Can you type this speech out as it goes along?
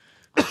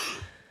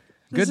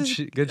Good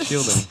shielding This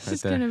right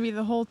is there. gonna be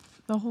the whole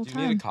Do you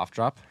time. need a cough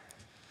drop?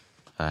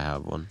 I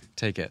have one.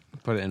 Take it.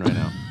 Put it in right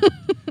now.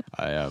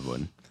 I have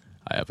one.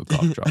 I have a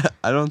cough drop.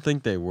 I don't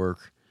think they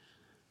work.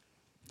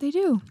 They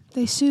do.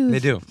 They soothe. They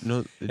do.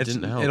 No, it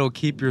didn't help. It'll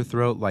keep your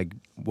throat like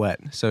wet,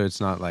 so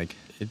it's not like.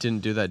 It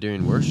didn't do that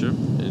during worship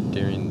and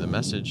during the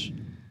message.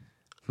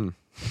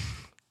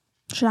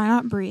 Should I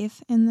not breathe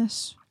in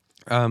this?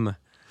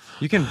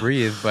 You can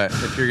breathe, but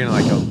if you're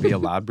gonna be a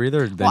loud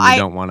breather, then Well, you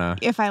don't want to.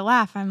 If I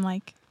laugh, I'm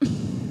like,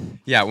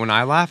 Yeah, when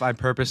I laugh, I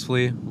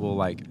purposefully will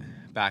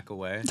back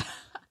away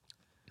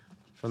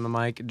from the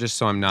mic, just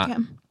so I'm not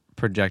okay,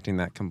 projecting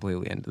that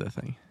completely into the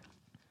thing.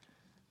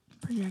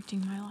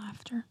 projecting my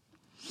laughter.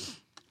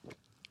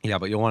 Yeah,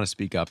 but you'll want to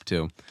speak up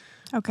too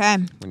Okay.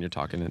 when you're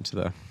talking into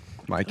the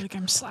I mic. feel like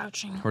I'm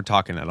slouching. We're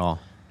talking at all.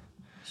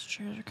 These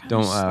chairs are kind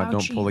Don't of slouchy.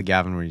 don't pull the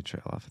Gavin where you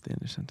trail off at the end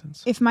of your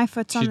sentence. If my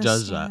foot's on She the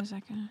does stand, that. is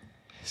that gonna...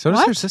 So does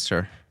What? your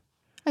sister.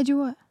 I do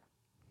what?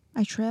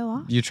 I trail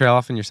off? You trail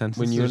off in your sentences.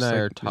 When you and just I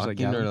are just like talking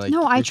Gavin? or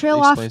No, I you trail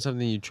off- explain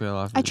something, you trail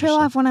off. I into trail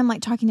yourself. off when I'm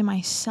talking to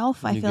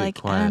myself, I You feel get like.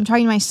 quiet. And I'm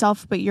talking to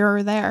myself, but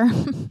you're there.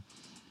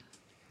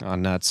 Oh,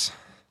 nuts.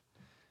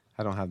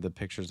 I don't have the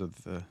pictures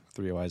of the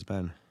three wise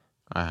men.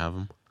 I have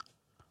them.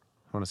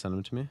 Want to send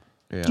them to me?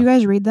 Yeah. Do you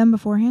guys read them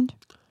beforehand?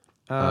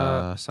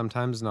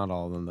 Sometimes, not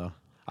all of them though.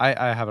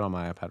 I have it on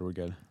my iPad. We're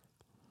good.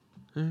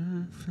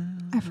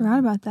 I forgot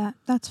about that.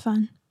 That's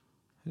fun.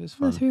 It is The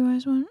fun. three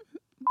wise one.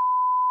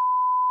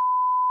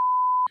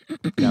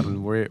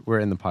 Gavin, we're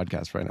in the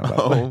podcast right now. By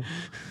the way.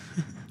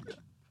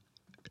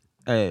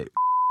 Hey.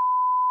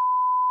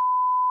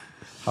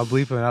 I'll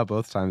bleep it out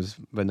both times,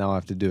 but now I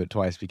have to do it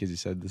twice because you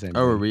said the same Oh,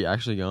 thing. are we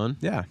actually gone?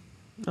 Yeah.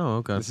 Oh,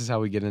 okay. This is how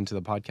we get into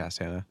the podcast,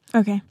 Hannah.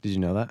 Okay. Did you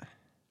know that?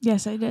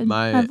 Yes, I did.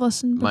 My- I've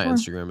listened before. My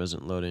Instagram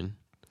isn't loading.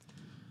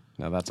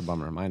 No, that's a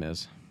bummer. Mine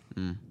is.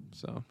 Mm.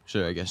 So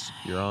Sure, I guess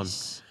you're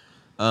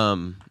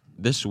on.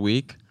 This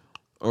week,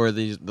 or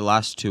the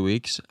last 2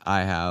 weeks,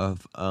 I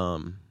have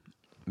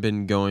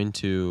been going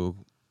to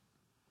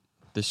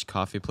this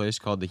coffee place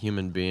called The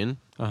Human Being,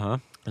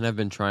 and I've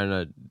been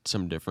trying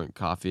some different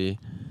coffee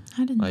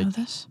I didn't know like-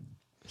 this.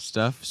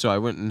 stuff. So I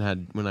went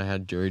and when I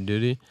had jury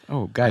duty.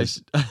 Oh,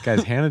 guys,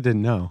 Hannah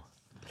didn't know.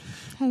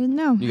 I didn't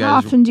know. You How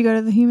guys- often do you go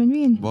to the human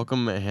being?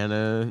 Welcome,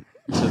 Hannah,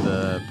 to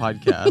the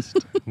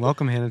podcast.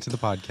 Welcome, Hannah, to the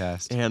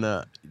podcast.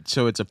 Hannah,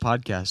 so it's a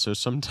podcast, so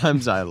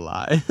sometimes I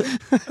lie.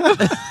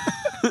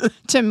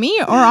 To me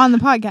or on the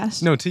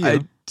podcast? No, to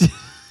you.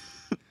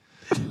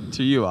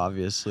 To you,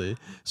 obviously.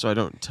 So I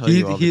don't tell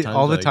you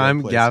all the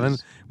time. Gavin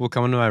will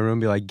come into my room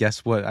and be like, guess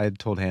what I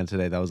told Hannah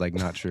today? That was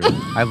not true.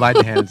 I lied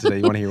to Hannah today.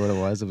 You want to hear what it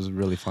was? It was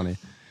really funny.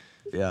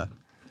 Yeah.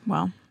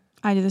 Well,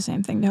 I do the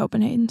same thing to Hope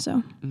and Hayden,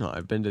 so. No,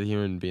 I've been to the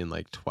Human Being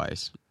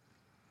twice.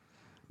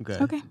 Okay.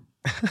 Okay.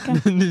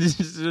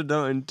 So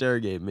don't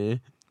interrogate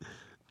me.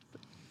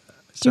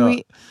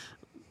 Do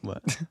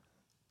What?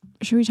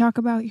 Should we talk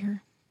about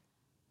your...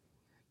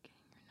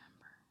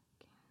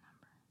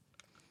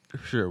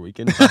 Sure, we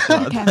can talk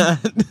about Okay.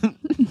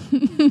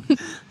 that.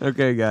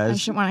 Okay, I guys.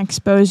 just want to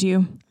expose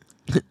you.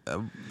 You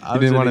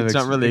didn't want It's to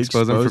not really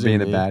expose him for exposing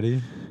being a me.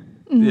 baddie?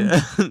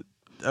 Mm-hmm.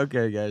 Yeah.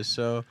 Okay, guys.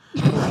 So,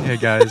 Okay,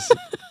 guys.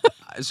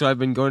 I've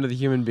been going to the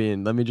Human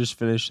Being. Let me just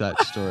finish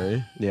that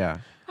story. Yeah.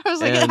 I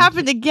was like, it And-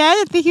 happened again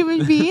at the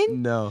human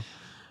being? No.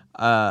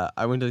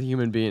 I went to the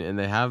Human Being, and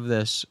they have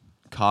this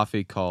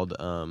coffee called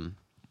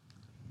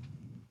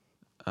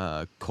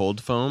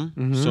cold foam.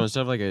 Mhm. So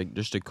instead of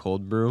just a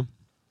cold brew,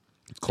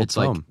 Cold it's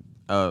foam.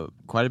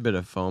 quite a bit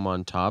of foam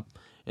on top,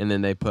 and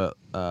then they put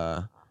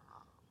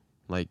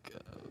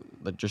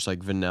just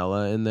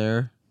vanilla in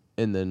there,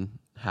 and then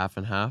half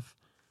and half.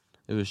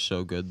 It was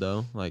so good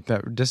though.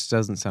 That just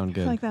doesn't sound I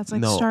feel good. like that's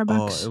like no,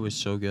 Starbucks. Oh, it was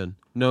so good.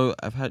 No,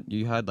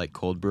 you had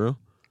cold brew.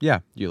 Yeah,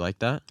 You like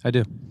that? I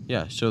do.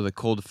 Yeah. So the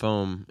cold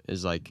foam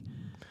is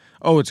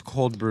Oh, it's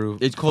cold brew.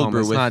 It's cold foam. brew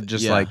It's with- not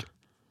just yeah.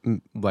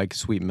 like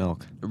sweet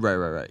milk.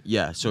 right.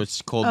 Yeah. So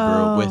it's cold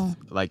Oh. brew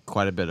with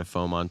quite a bit of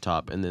foam on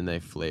top, and then they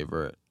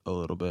flavor it a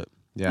little bit.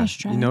 Yeah. I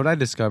should try You know that. what I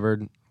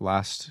discovered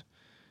last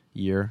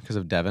year because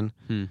of Devin?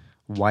 Hmm.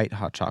 White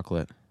hot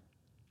chocolate.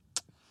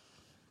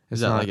 Is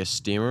It's that not like a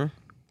steamer?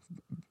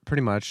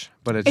 pretty much,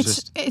 but it's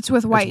just It's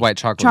with white, it's white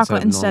chocolate,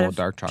 chocolate instead instead of of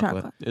normal dark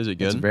chocolate. Is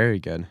it It's good? very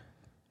good.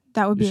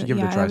 That would You be, should give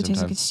it a yeah, try that would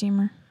taste like sometime. a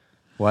steamer.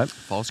 What?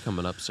 Fall's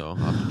coming up, so I'll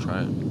have to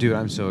try it. Dude,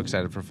 I'm so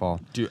excited for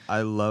fall. Dude,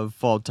 I love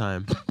fall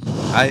time.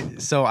 I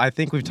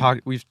think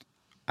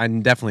I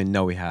definitely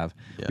know we have.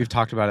 Yeah. We've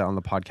talked about it on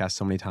the podcast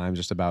so many times,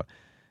 just about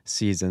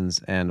seasons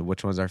and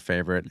which one's our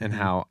favorite, and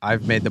how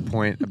I've made the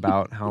point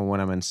about how when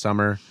I'm in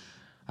summer,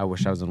 I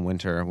wish I was in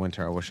winter.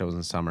 Winter, I wish I was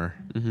in summer.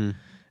 Mm-hmm.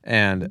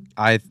 And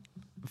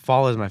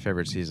fall is my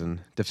favorite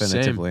season,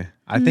 definitively. Same.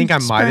 I think I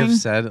might have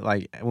Spring. said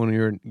when we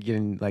were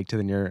getting to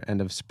the near end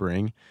of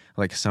spring,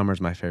 summer's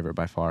my favorite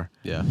by far.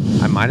 Yeah.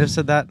 I might have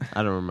said that.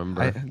 I don't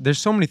remember. There's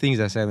so many things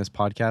I say on this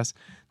podcast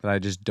that I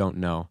just don't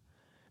know,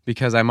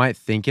 because I might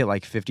think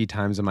it 50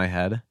 times in my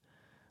head,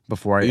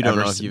 before I You don't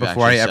ever know if you've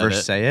before I actually ever said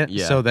it. say it.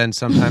 Yeah. So then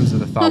sometimes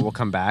the thought will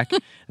come back.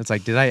 It's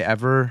like, did I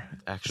ever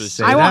Actually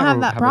say say I that, won't or have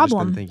that I just been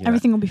problem. thinking that?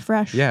 Everything will be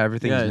fresh. Yeah,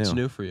 everything's Yeah, new. it's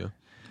new for you.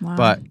 Wow.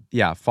 But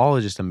yeah, fall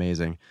is just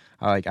amazing.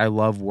 I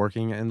love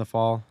working in the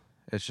fall.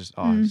 It's just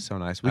it's so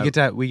nice.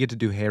 We get to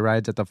do hay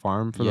rides at the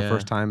farm for the Yeah.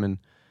 first time in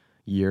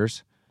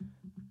years.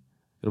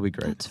 It'll be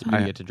great. That's You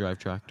fun. get to drive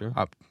tractor.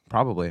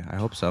 Probably. I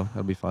hope so.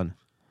 It'll be fun.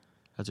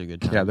 That's a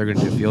good time. Yeah, they're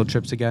gonna do field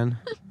trips again.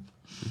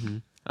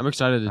 I'm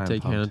excited to I'm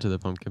take Hannah pumped. to the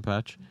pumpkin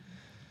patch.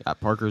 At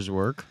Parker's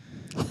work.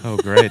 Oh,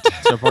 great.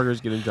 So Parker's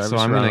going to drive So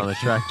us I'm around gonna- on a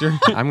tractor.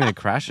 I'm gonna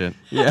crash it.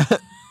 Yeah.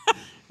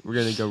 We're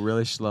going to go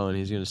really slow, and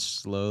he's going to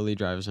slowly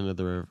drive us into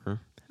the river. I'm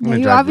Yeah, gonna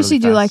you drive obviously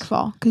really do like fast.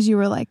 fall because you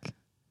were like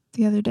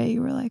the other day.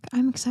 You were like,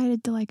 I'm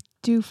excited to like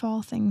do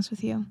fall things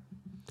with you.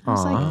 I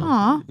was like,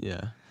 Aw. aw,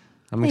 Yeah.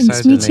 I'm Thanks,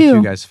 excited to me make too.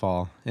 you guys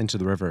fall into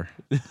the river.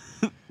 it'd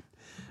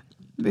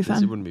be It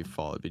fun. wouldn't be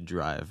fall, it'd be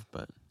drive,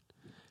 but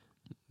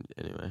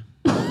anyway.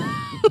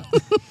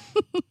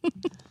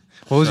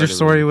 What was your Started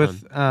story really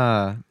with?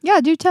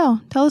 Yeah, do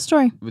tell the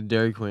story. With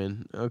Dairy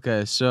Queen.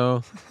 Okay,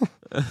 so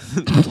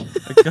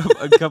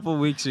a couple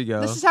weeks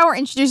ago. This is how we're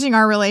introducing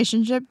our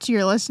relationship to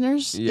your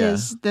listeners. Yeah.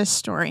 Is this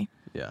story?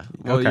 Yeah.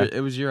 Well, Okay. it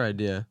was your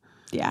idea.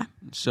 Yeah.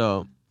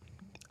 So,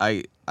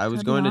 I was Gotta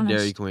be going to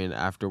Dairy honest. Queen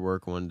after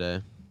work one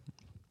day,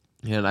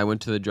 and I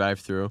went to the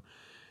drive-through,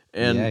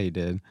 and yeah, you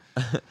did.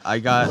 I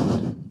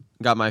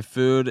got my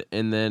food,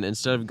 and then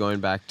instead of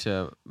going back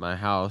to my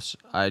house,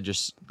 I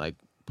just like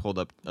pulled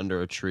up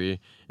under a tree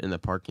in the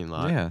parking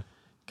lot, Yeah.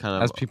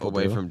 kind As of people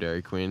away do. from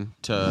Dairy Queen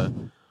to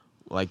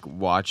like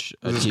watch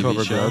a Was this TV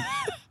Cobra show. Girl?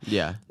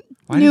 Yeah,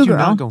 Why New did you girl.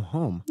 not go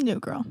home? New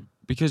girl.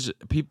 because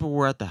people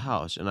were at the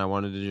house, and I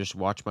wanted to just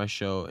watch my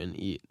show and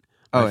eat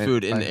my and-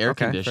 food in the air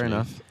okay, conditioning. Fair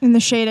enough. In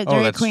the shade at Oh,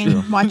 Dairy that's Queen.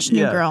 true. Watch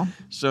New Yeah. Girl.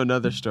 So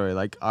another story,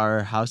 like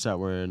our house that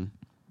we're in.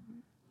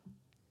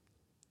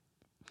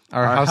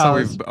 Our Our house that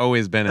house- we've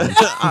always been in.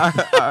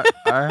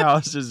 our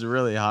house is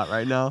really hot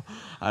right now.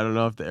 I don't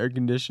know if the air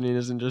conditioning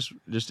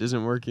just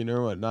isn't working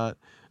or whatnot.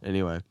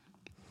 Anyway,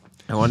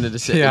 I wanted to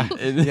say yeah,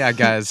 yeah,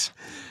 guys.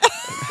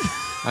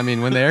 I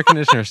mean, when the air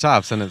conditioner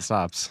stops, then it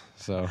stops.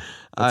 So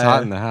it's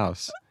hot in the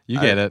house.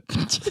 You get it.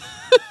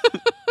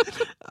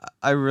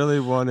 I really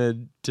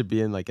wanted to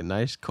be in like a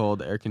nice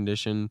cold air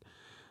conditioned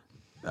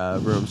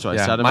room, so I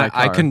Yeah, sat in my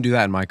car. I couldn't do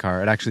that in my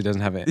car. It actually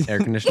doesn't have air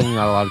conditioning.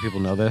 Not a lot of people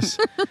know this,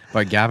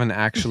 but Gavin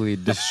actually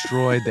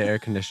destroyed the air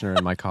conditioner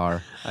in my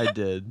car. I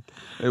did.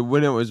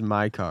 When it was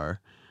my car,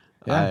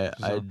 Yeah,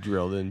 I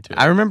drilled into it.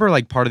 I remember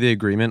like part of the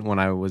agreement when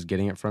I was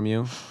getting it from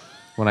you,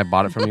 when I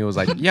bought it from you, was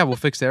like, yeah, we'll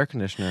fix the air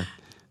conditioner.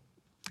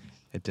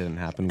 It didn't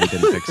happen. We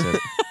didn't fix it.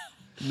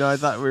 No, I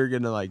thought we were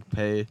gonna like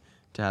pay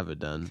to have it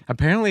done.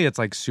 Apparently, it's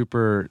like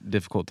super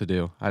difficult to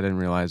do. I didn't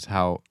realize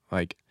how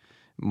like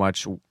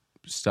much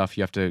stuff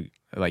you have to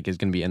like is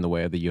going to be in the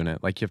way of the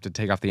unit. Like you have to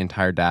take off the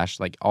entire dash,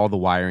 like all the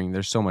wiring.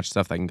 There's so much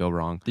stuff that can go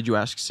wrong. Did you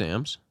ask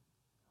Sam's?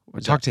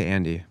 Talk to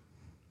Andy,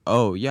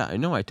 Oh yeah, I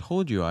know. I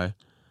told you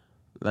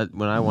that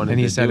when I wanted and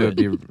he to said do it would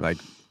be like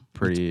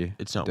pretty.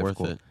 it's not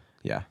difficult. worth it.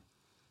 Yeah.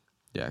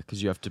 Yeah,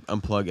 because you have to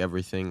unplug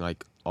everything,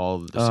 like all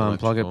of this.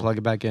 Plug electrical.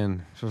 it back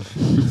in.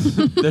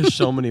 There's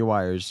so many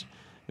wires,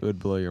 it would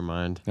blow your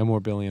mind. No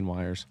more billion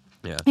wires.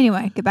 Yeah.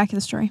 Anyway, get back to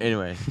the story.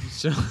 Anyway,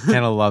 so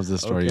Hannah loves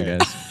this story, Okay. you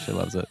guys. She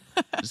loves it.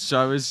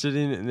 so I was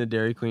sitting in the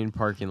Dairy Queen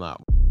parking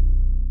lot.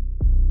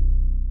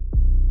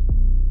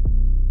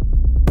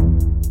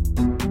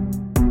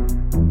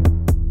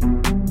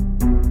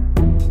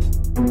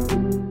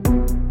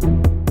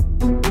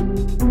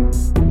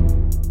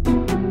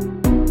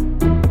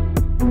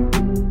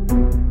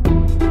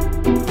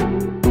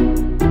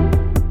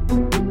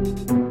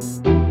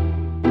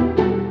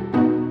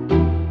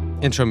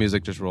 Intro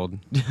music just rolled.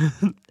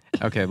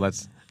 Okay,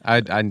 let's.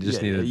 I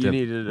just Yeah, needed you to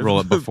needed to roll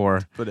it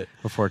before Put it.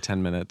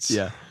 10 minutes.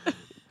 Yeah.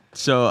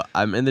 So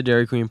I'm in the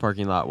Dairy Queen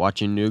parking lot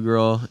watching New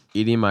Girl,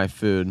 eating my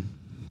food,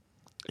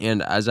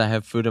 and as I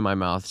have food in my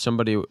mouth,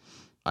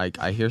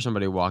 I hear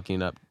somebody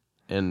walking up,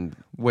 and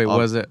Wait, I'll-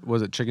 was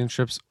it chicken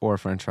strips or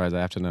French fries?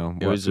 I have to know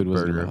It what was a food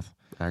was in your burger. mouth.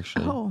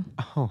 actually, Oh,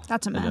 Oh,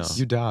 that's a I know. mess.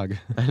 you dog.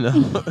 I know.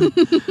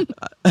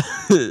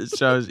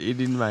 So I was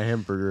eating my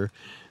hamburger,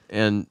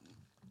 and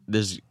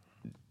this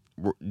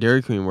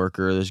Dairy Queen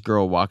worker, this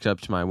girl walked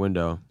up to my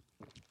window.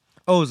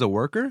 Oh, it was a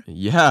worker?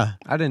 Yeah,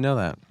 I didn't know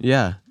that.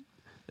 yeah.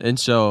 And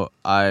so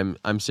I'm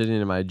sitting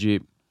in my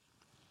Jeep,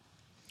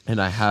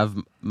 and I have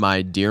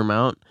my deer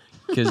mount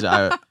because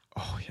I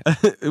Oh yeah,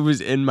 it was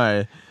in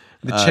my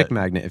the Uh, chick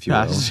magnet, if you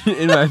will.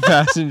 in my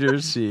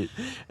passenger seat,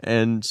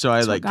 and so I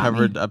That's what like got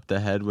covered me. up the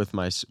head with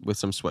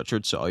some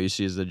sweatshirts, so all you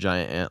see is the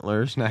giant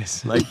antlers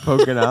Nice, like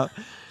poking out.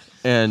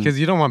 And because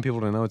you don't want people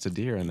to know it's a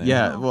deer in there.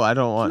 yeah, well, I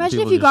don't want. Imagine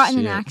people if you to got in see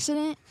an it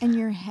accident and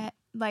your head,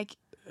 like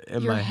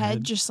in your my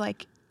head, just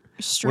like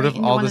straight What if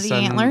into all one of a of the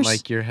sudden, antlers?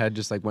 like your head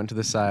just like went to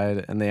the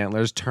side and the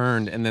antlers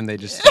turned and then they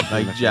just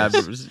like jabbed,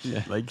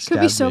 Yeah. like Could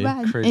stabbed be so me.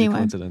 bad. Crazy Anyway,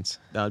 coincidence.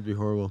 That would be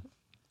horrible.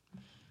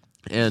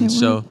 And It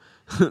so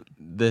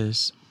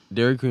this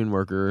Dairy Queen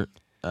worker,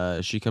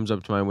 she comes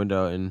up to my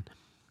window and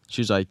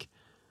she's like,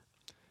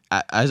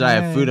 as I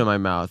have food in my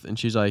mouth, and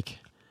she's like,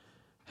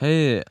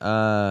 "Hey,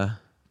 I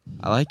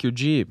like your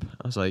Jeep."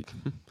 I was like,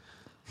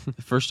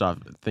 first off,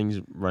 things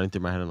running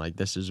through my head. I'm like,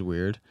 "This is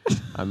weird."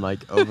 I'm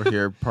like over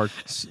here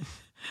parked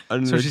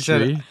under So a she tree.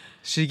 said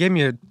she gave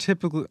me a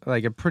typical,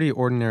 like a pretty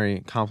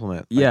ordinary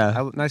compliment. Like,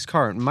 Yeah. nice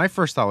car. My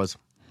first thought was,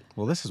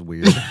 well, this is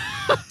weird.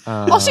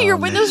 Also, your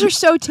windows are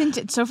so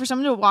tinted, so for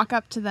someone to walk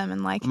up to them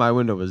and like, My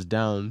window was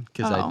down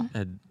because Oh. I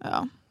had.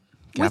 oh,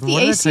 Gavin, with the what did I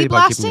tell AC you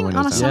about keeping your blasting on a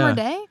windows down?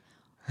 summer Yeah. day.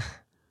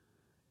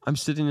 I'm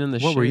sitting in the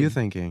What shade. were you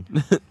thinking?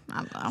 I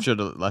don't know. Should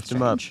have left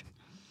him up.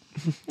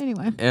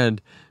 Anyway,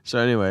 And so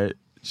anyway,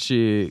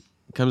 she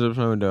comes up to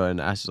my window and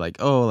asks like,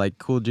 "Oh, like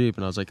cool Jeep,"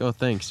 and I was like, "Oh,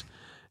 thanks."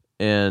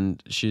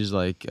 And she's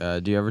like,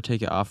 "Do you ever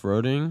take it off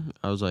roading?"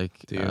 I was like,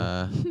 Do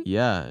you?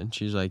 "Yeah." And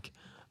she's like,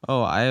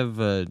 "Oh, I have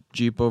a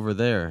Jeep over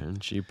there,"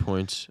 and she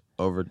points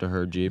over to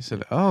her Jeep. I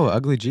said, oh,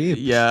 ugly Jeep.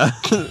 Yeah.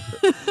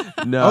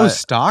 No. Oh,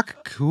 stock?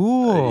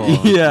 Cool.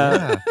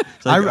 Yeah.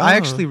 It's like, I oh.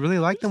 actually really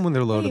like them when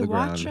they're low to hey, the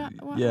ground.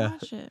 Yeah.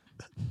 watch it.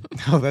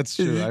 Oh, that's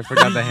true. I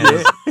forgot the hand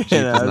Jeep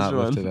Yeah, is that's not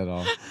one. lifted at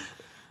all.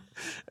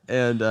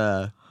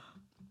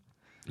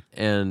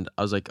 And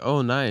I was like,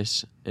 "Oh,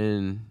 nice."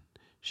 And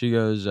she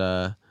goes,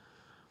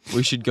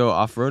 "We should go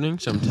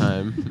off-roading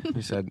sometime."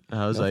 He said,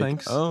 I was no, like,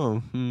 thanks.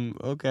 "Oh,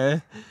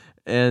 okay."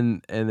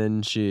 And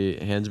then she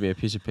hands me a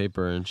piece of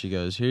paper and she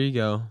goes, "Here you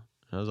go."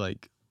 I was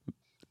like,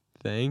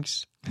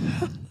 "Thanks."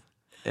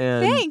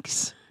 And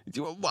Thanks.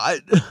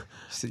 what?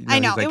 So, I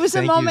he's know like, it was a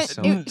 "Thank you moment.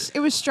 so much."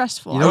 It was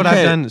stressful. You know what I've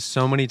Okay. done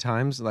so many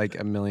times, like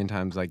a million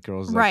times, like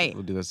girls like, Right.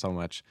 will do this so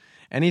much.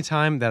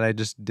 Anytime that I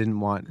just didn't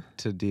want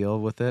to deal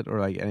with it or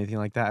like anything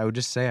like that, I would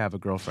just say I have a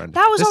girlfriend.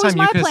 That was This always time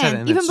you my could've said it plan,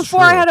 and even it's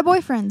before I true. had a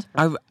boyfriend.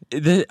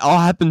 It all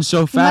happened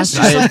so fast.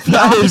 must just like the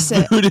I had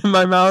opposite. food in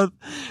my mouth,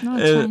 No,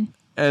 it's fine.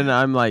 and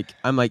I'm like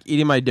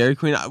eating my Dairy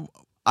Queen.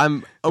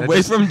 I'm away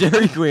just- from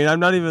Dairy Queen. I'm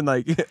not even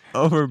like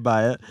over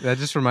by it. That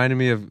just reminded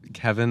me of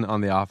Kevin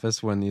on The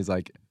Office when he's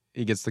like,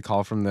 he gets the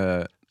call from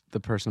the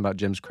person about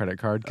Jim's credit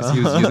card because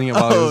he was using it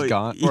while he was Oh,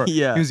 gone. Or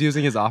yeah. he was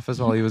using his office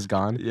while he was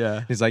gone.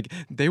 Yeah. He's like,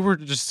 they were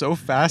just so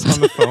fast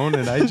on the phone,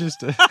 and I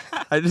just,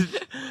 I just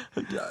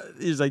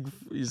he's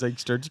like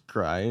starts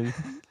crying.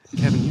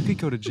 Kevin, you could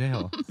go to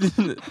jail.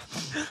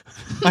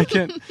 I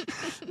can't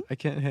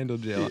handle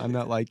jail. I'm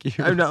not like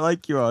you. I'm not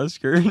like you,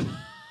 Oscar.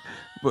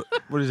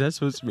 What is that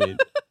supposed to mean?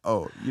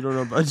 Oh, you don't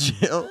know about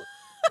jail?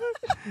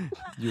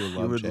 You would You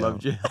love would jail. love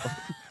jail.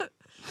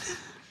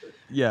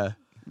 Yeah.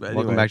 But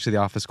Welcome anyway. back to the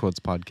Office Quotes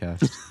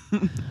podcast.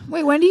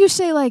 Wait, when do you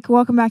say like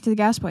 "Welcome back to the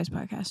Gas Boys"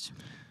 podcast?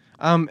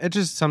 It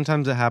just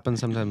sometimes it happens,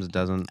 sometimes it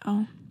doesn't.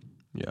 Oh,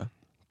 Yeah.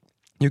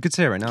 You could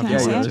say it right now. Can if Yeah, I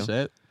you say you want want to. to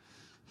say it?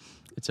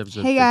 It's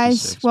episode hey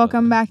guys, 56,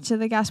 welcome by back to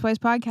the Gas Boys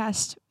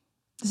podcast.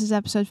 This is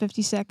episode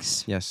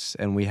 56. Yes,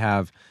 and we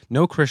have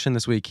no Christian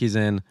this week. He's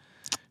in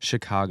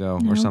Chicago or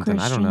No something.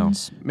 I don't know.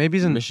 Christians. Maybe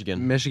he's in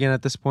Michigan. Michigan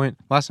at this point.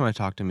 Last time I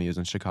talked to him, he was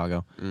in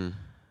Chicago. the way.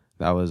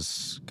 That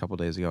was a couple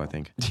days ago, I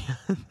think.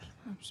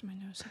 Oops, my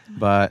nose hit the mic.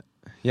 But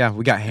yeah,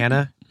 we got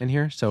Hannah in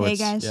here. So Hey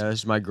it's guys, Yeah, this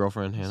is my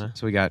girlfriend, Hannah.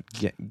 so we got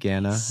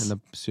Gana in the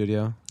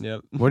studio.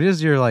 Yep. What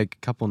is your like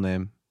couple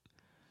name?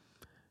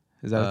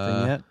 Is that a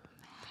thing yet?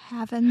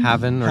 having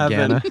Haven or Haven.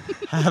 Gana?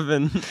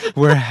 Having.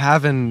 We're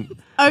having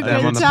a them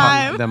on good the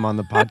time. them on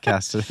the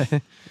podcast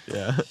today.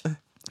 Yeah.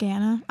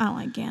 Gana, I don't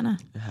like Gana.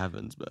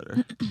 Haven's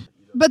better.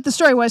 But the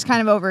story was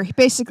kind of over.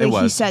 Basically, It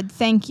he was. said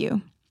thank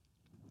you.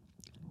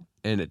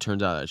 And it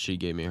turns out that she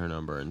gave me her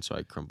number, and so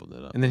I crumpled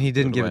it up. And then he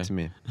didn't Put give away. it to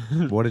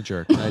me. What a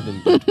jerk. I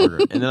didn't give it to her.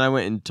 And then I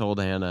went and told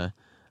Hannah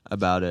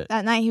about it.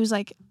 That night, he was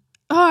like,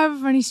 "Oh, I have a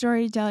funny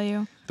story to tell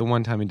you." The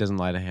one time he doesn't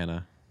lie to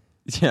Hannah.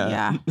 Yeah.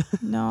 Yeah.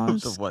 No, I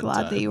was The one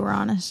glad that time. you were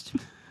honest.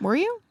 Were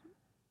you?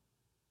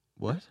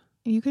 What?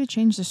 You could have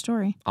changed the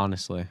story.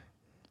 Honestly.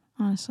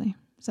 Honestly,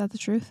 is that the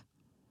truth?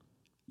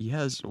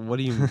 Yes. What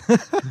do you?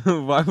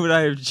 Why would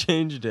I have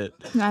changed it?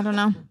 I don't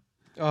know.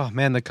 Oh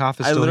man, the cough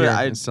is I still here.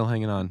 literally- It's still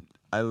hanging on.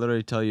 I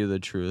literally tell you the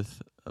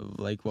truth of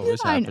like what Yeah,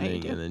 was I know you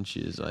happening, do. and then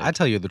she's like, I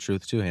tell you the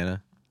truth too,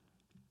 Hannah.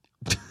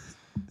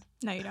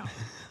 No, you don't.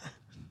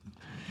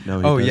 "No,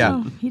 he Oh, yeah.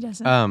 doesn't." Oh, he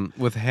doesn't.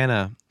 With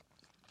Hannah,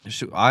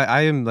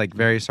 I am like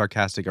very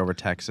sarcastic over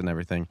text and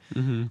everything,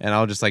 Mhm. and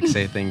I'll just like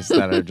say things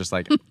that are just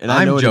like And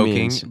I I'm know what it joking,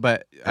 means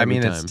but I every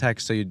mean it's time.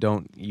 text, so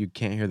you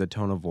can't hear the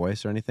tone of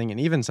voice or anything. And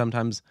even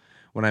sometimes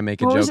when I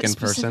make a What was joke it in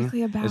person,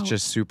 specifically about? it's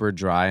just super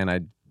dry, and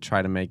I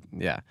try to make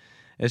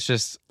it's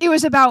just It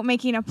was about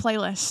making a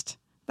playlist.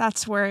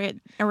 That's where it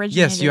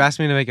originated. yes. You asked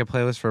me to make a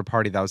playlist for a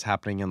party that was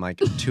happening in like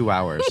 2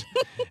 hours,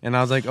 and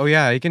I was like, oh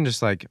yeah, you can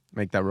just like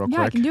make that real Yeah,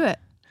 quick. I can do it.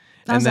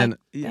 I And was then like,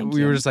 "Thank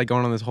we were you." just like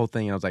going on this whole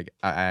thing, and I was like,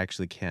 I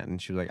actually can't.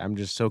 And she was like, I'm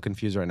just so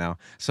confused right now.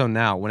 So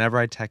now, whenever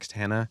I text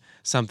Hannah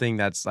something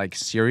that's like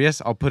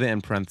serious, I'll put it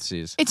in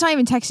parentheses. It's not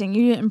even texting.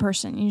 You do it in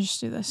person. You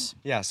just do this.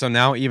 Yeah. So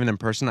now, even in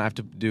person, I have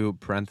to do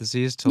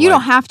parentheses to. You like,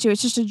 don't have to.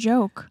 It's just a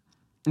joke.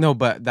 No,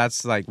 but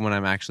that's like when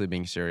I'm actually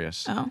being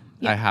serious. Oh, I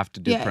yeah. have to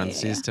do Yeah, yeah,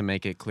 parentheses yeah. to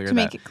make it clear To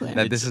make it clear.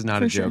 that this is not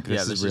For a sure. joke.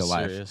 This Yeah, is real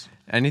life. serious.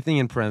 Anything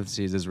in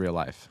parentheses is real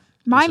life.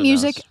 My So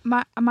music,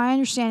 that's- my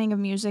understanding of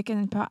music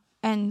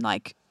and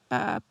like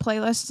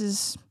playlist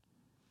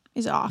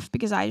is off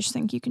because I just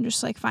think you can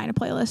just like find a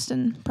playlist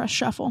and press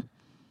shuffle.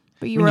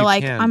 But you I mean, were you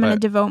like, can, I'm going to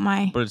but- devote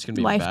my But it's gonna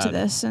be life bad. to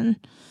this. And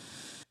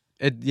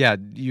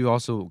You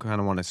also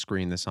kind of want to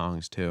screen the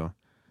songs too,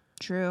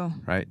 true.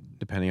 right?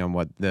 Depending on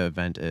what the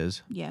event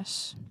is,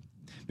 Yes.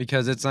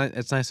 because it's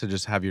nice to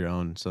just have your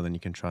own, so then you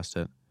can trust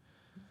it.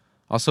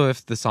 Also,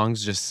 if the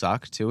songs just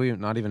suck too,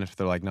 not even if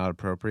they're like not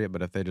appropriate,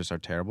 but if they just are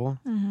terrible,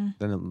 Mm-hmm.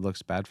 then it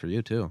looks bad for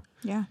you too.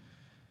 Yeah.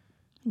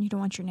 And you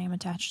don't want your name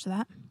attached to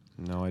that.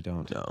 No, I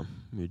don't. No,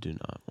 you do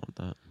not want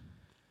that.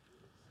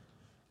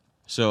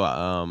 So,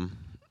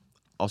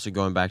 also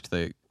going back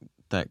to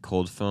that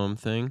cold foam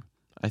thing,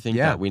 I think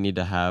Yeah. that we need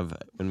to have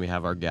when we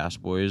have our Gas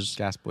Boys.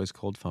 Gas Boys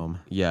Cold Foam.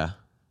 Yeah,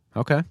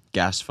 Okay,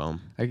 gas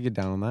foam, I could get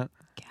down on that.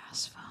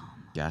 Gas foam.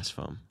 gas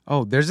foam.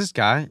 Oh, there's this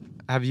guy.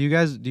 Do you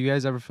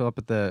guys ever fill up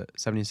at the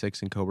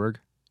 76 in Coburg?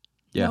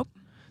 Yeah. Nope.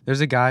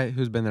 There's a guy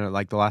who's been there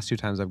like the last 2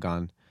 times I've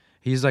gone.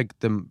 He's like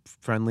the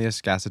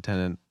friendliest gas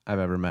attendant I've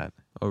ever met.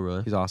 Oh,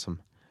 really? He's awesome.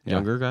 Yeah.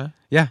 Younger guy?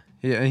 Yeah,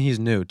 and he's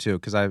new too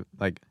because I'd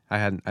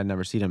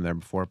never seen him there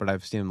before, but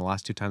I've seen him the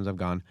last 2 times I've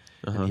gone,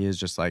 Uh-huh. and he is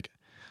just like,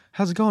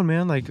 "How's it going,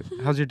 man? Like,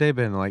 how's your day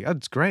been?" I'm like, "Oh,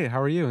 it's great. How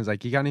are you?" And he's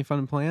like, "You got any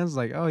fun plans?"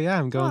 Like, "Oh yeah,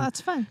 I'm Oh, going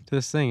that's fun. to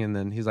this thing," and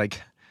then he's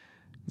like,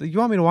 "You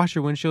want me to wash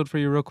your windshield for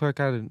you real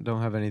quick? I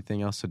don't have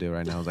anything else to do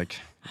right now." I was like,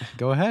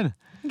 "Go ahead."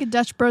 Like a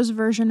Dutch Bros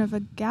version of a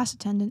gas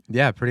attendant.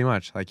 Yeah, pretty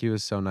much. Like he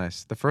was so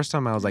nice. The first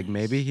time I was like,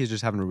 maybe he's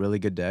just having a really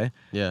good day,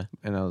 Yeah.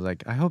 and I was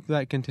like, I hope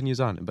that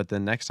continues on. But the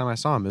next time I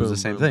saw him, it was Boom, the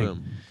same boom, thing.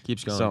 boom.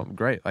 Keeps going. So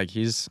great. Like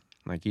he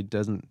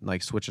doesn't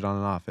like switch it on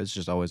and off. It's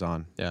just always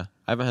on. yeah,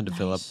 I haven't had to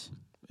fill up Nice.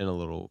 in a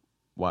little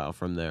while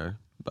from there,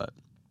 but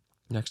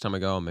next time I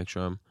go, I'll make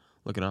sure I'm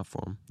looking out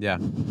for him. Yeah.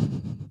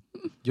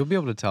 You'll be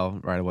able to tell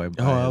right away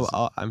by his,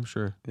 I'm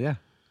sure. yeah,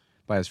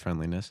 by his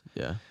friendliness.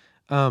 Yeah.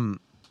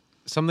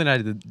 Something I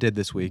did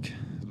this week.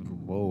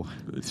 Whoa.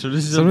 So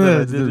this is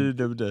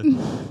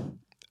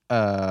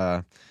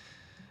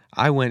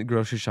I went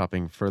grocery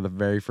shopping for the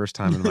very first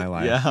time in my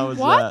life. Yeah, how was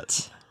that?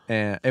 What?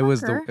 And it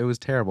was Fucker. it was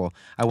terrible.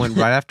 I went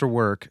right after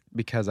work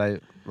because I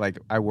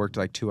worked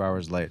like 2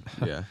 hours late.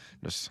 Yeah.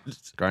 Just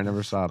grind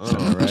never stops,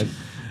 Oh. right?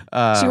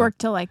 So you work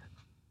till like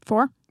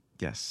 4?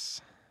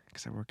 Yes,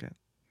 because I work at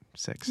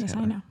 6. Yes,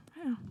 I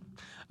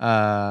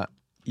know.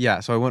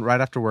 Yeah, so I went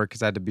right after work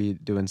because I had to be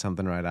doing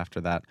something right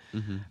after that.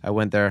 Mm-hmm. I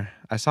went there.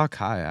 I saw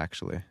Kai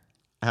actually.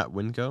 At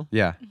Winco?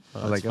 Yeah, Oh,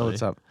 I was like, that's "Oh,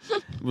 what's up?"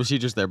 Was he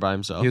just there by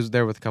himself? He was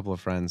there with a couple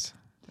of friends,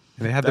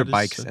 and they had their That is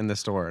bikes so- in the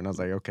store, and I was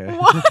like, "Okay."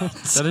 What?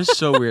 That is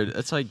so weird.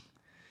 It's like,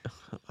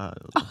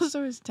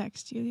 Also, his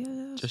text you the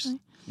other day. Just-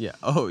 yeah.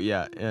 Oh,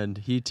 yeah. And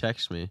he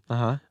texted me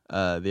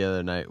the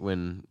other night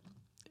when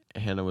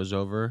Hannah was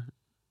over,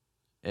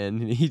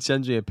 and he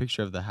sends me a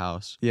picture of the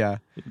house. Yeah.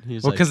 And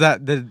he's Well, like, because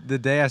the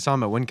day I saw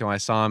him at Winco, I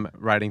saw him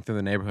riding through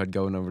the neighborhood,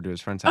 going over to his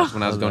friend's house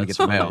when I was Oh, going to get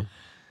that's the mail, funny.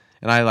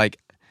 and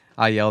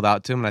I yelled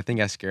out to him, and I think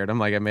I scared him.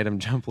 Like I made him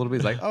jump a little bit.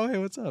 He's like, "Oh, hey,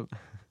 what's up?"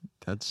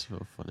 That's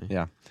so funny.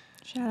 Yeah.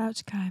 Shout out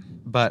to Kai.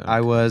 But Okay.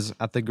 I was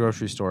at the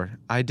grocery store.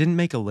 I didn't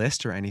make a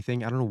list or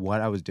anything. I don't know what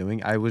I was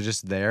doing. I was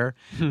just there,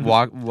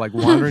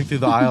 wandering through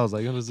the aisles.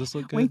 Like, "Oh, does this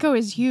look good?" Winco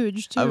is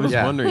huge too. I was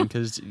Yeah. wondering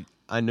because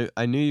I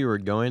knew you were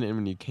going, and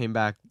when you came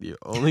back, you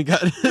only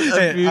got a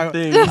Hey, few I,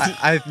 things.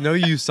 I know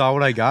you saw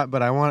what I got,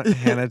 but I want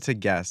Hannah to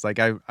guess. Like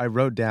I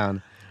wrote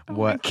down Oh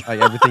what my like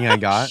everything I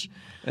got, gosh.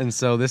 and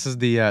so this is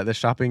the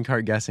shopping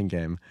cart guessing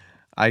game.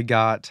 I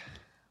got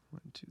 1,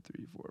 2,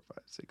 3, 4,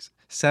 5, 6,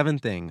 7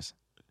 things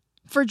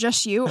For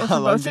just you or How for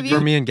long both did of you- for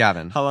you? me and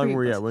Gavin. How long Pretty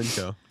were you at close.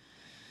 Winco?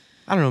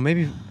 I don't know,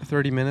 maybe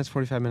 30 minutes,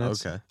 45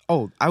 minutes. Okay.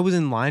 Oh, I was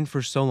in line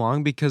for so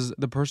long because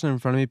the person in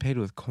front of me paid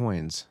with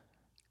coins.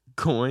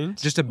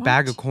 Coins? Just a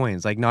bag What? of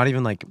coins, like not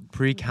even like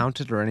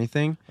pre-counted or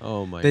anything.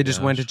 Oh my! They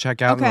just went to gosh.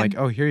 check out Okay. and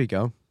like, "Oh, here you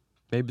go."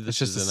 Maybe this It's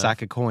just a is enough.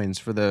 sack of coins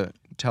for the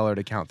teller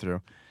to count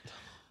through.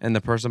 And the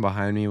person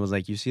behind me was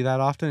like, "You see that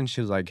often?" And she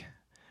was like,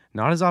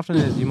 "Not as often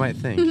as you might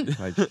think.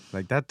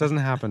 like that doesn't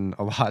happen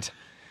a lot."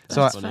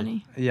 So That's I-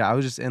 funny. yeah, I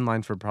was just in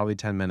line for probably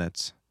 10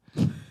 minutes.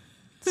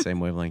 Same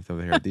wavelength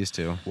over here. These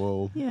two.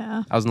 Whoa.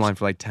 Yeah. I was in line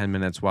for like 10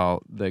 minutes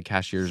while the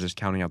cashier is just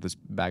counting out this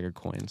bag of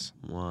coins.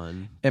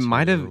 One. It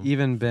might have two,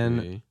 even been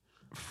three.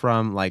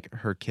 from like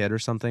her kid or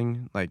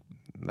something. Like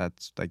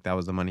that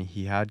was the money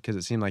he had because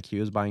it seemed like he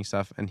was buying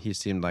stuff and he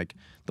seemed like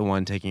the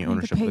one taking Like the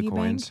ownership of the piggy bank.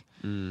 coins.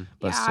 Mm,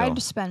 But yeah, still.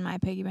 I'd spend my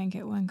piggy bank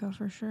at Winco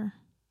for sure.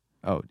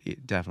 Oh,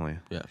 definitely.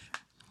 yeah.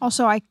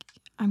 Also,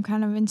 I'm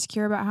kind of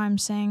insecure about how I'm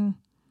saying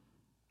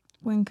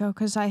Winco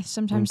because I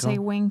sometimes say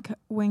Winco.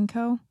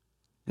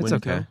 It's Winco.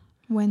 okay.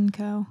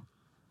 Winco.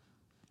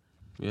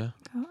 Yeah.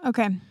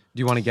 Okay. Do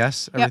you want to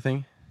guess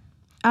everything?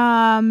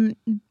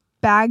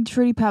 Bagged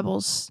Fruity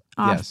Pebbles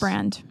off Yes.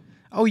 brand.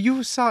 Oh, you were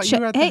at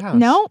the Hey, house.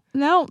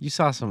 no. You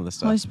saw some of the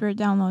stuff. Holy Spirit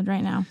download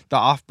right now. The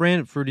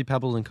off-brand Fruity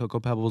Pebbles and Cocoa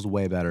Pebbles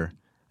way better.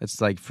 It's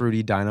like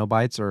Fruity Dino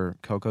Bites or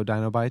Cocoa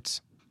Dino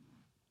Bites.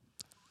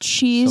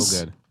 Cheese.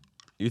 So good.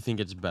 You think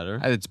it's better?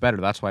 It's better.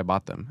 That's why I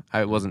bought them.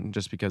 It wasn't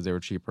just because they were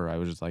cheaper. I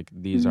was just like,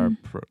 these are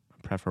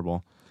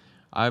preferable.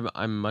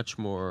 I'm much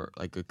more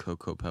like a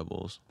Cocoa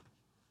Pebbles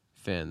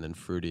fan than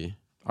fruity.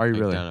 Are you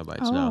like really? Dino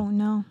Bites Oh now.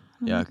 no, I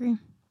don't Yeah. agree.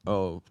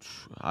 Oh,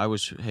 I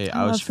was I was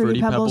love Fruity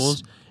Fruity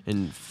Pebbles. Pebbles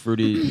and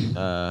Fruity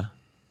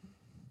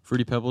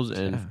Fruity Pebbles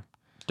and Yeah.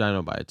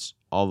 Dino Bites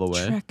all the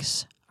way.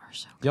 Tricks are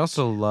so good. You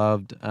also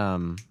loved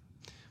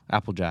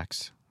Apple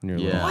Jacks when you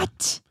were Yeah. little.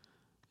 What?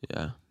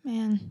 Yeah.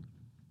 Man,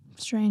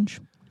 strange.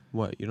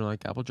 What? You don't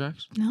like Apple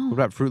Jacks? No. What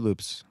about Fruit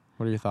Loops?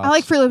 What are your thoughts? I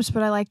like Fruit Loops,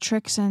 but I like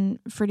Tricks and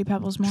Fruity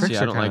Pebbles more. Tricks See,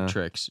 I are don't kinda- like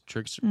Tricks.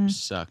 Tricks Mm.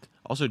 suck.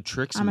 Also,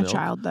 I'm a milk.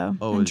 child though,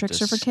 Oh, and it's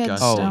Tricks are for kids.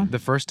 disgusting. Oh, So. the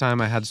first time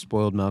I had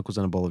spoiled milk was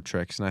in a bowl of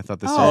Tricks, and I thought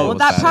the cereal Oh, was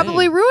that bad.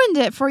 probably ruined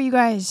it for you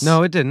guys.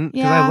 No, it didn't. Because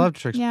Yeah. I loved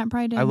Tricks. Yeah, it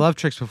probably did. I loved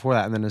Tricks before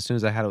that, and then as soon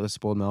as I had it with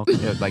spoiled milk,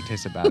 it like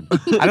tasted bad.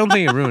 I don't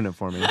think it ruined it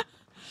for me.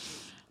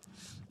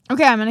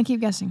 Okay, I'm gonna keep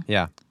guessing.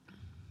 Yeah.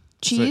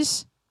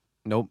 Cheese.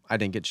 Nope, I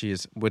didn't get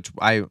cheese, which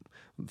I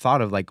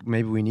thought of like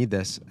maybe we need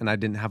this, and I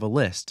didn't have a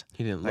list.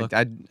 He didn't Like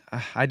look.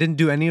 I didn't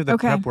do any of the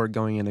Okay. prep work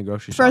going into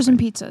grocery Frozen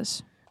shopping.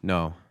 pizzas.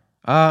 No.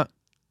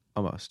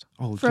 Almost.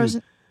 Oh,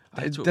 Frozen.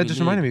 That's what that we just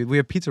need. reminded me. We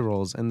have pizza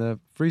rolls in the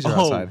freezer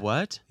Oh, outside.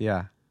 what?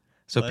 Yeah.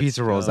 So Let's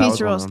pizza go. rolls. That was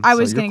Pizza one of rolls. them. I So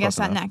was you're gonna guess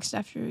close that enough. next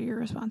after your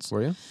response.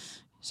 Were you?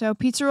 So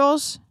pizza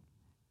rolls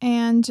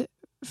and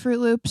Fruit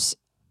Loops,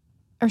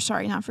 or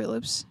sorry, not Fruit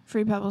Loops.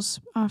 Fruity Pebbles,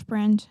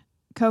 off-brand.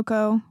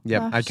 Cocoa.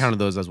 Yeah, I Puffs. counted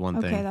those as one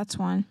Okay, thing. that's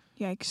one.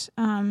 Yikes.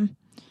 Can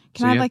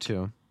So I have you have like?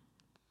 two.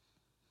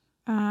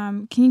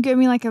 Can you give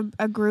me like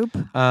a group?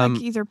 Like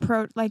either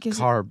like is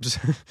it, Carbs.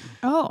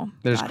 oh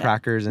There's got it.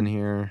 crackers in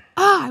here.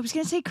 Ah, I was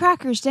gonna say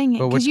crackers. Dang it!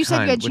 But Because which you said you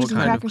had kind? cheese What and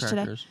kind of crackers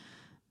today.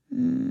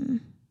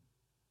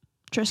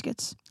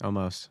 Triscuits,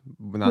 Almost.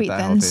 But not Wheat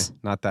that Thins. healthy.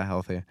 Not that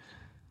healthy.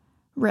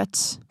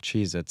 Ritz,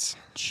 Cheez-Its.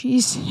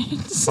 cheese.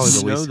 Probably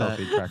the Know least that.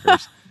 healthy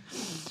crackers.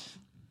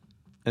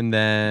 And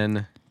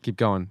then keep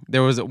going.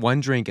 There was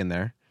one drink in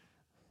there.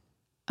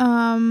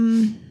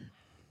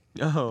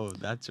 Oh,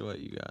 that's what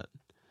you got.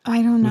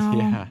 I don't know.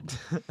 Yeah.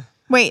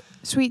 Wait,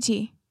 sweet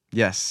tea.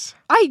 Yes.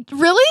 I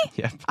really?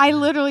 Yep. I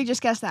literally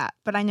just guessed that,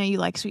 but I know you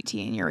like sweet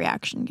tea, and your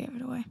reaction gave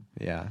it away.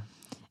 Yeah.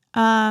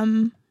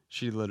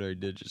 She literally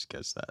did just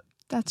guess that.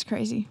 That's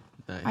crazy.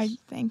 Nice.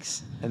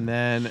 Thanks. And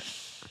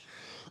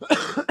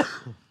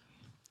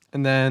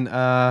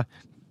then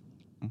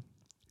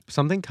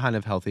something kind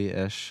of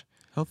healthy-ish.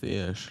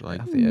 Healthy-ish, like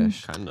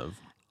Healthy-ish. kind of.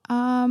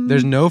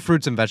 There's no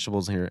fruits and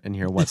vegetables in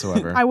here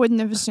whatsoever. I wouldn't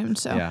have assumed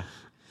so. Yeah.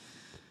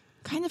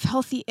 Kind of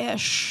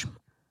healthy-ish.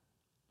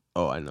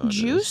 Oh, I know. What it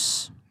is.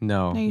 Juice?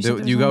 No. No, said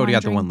there You was already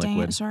got the drink. one Dang it,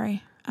 liquid.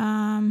 sorry.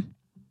 I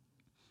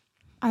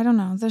don't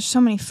know. There's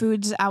so many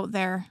foods out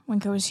there.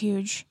 Winco is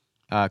huge.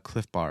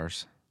 Cliff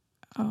Bars.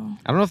 Oh.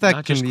 I don't know if that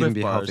Not can just even Clif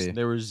be bars. healthy.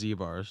 There were Z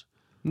bars.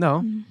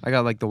 No. Mm. I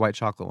got like the white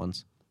chocolate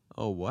ones.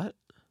 Oh, what?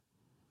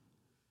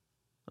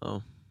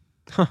 Oh.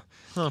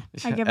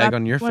 I give Egg up.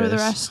 on your What are the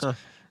face. rest?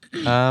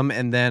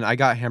 And then I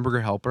got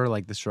Hamburger Helper,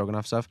 like the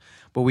stroganoff stuff,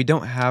 but we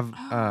don't have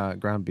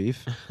ground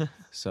beef.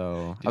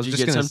 So I was Did you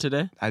just get gonna some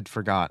today? I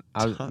forgot.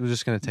 I was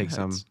just gonna take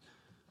some Nuts.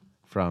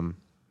 from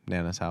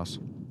Nana's house.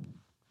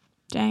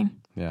 Dang.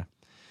 Yeah.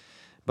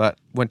 But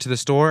went to the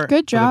store Good for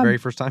the job. very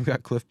first time,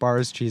 got Cliff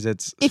Bars,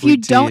 Cheez-Its, If sweet you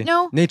tea, don't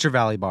know- Nature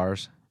Valley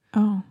bars,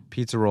 Oh.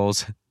 pizza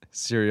rolls,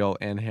 cereal,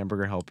 and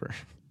Hamburger Helper.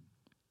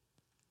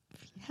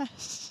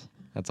 Yes.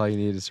 That's all you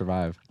need to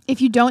survive.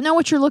 If you don't know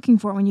what you're looking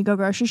for when you go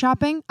grocery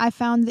shopping, I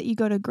found that you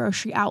go to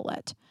Grocery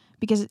Outlet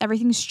because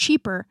everything's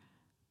cheaper.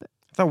 I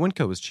thought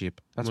Winco was cheap.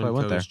 That's why I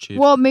went Winco there. is cheap.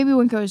 Well, maybe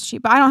Winco is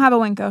cheap, but I don't have a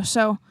Winco.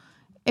 So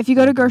if you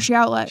go to Grocery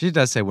Outlet, She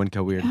does say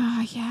Winco weird.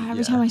 yeah,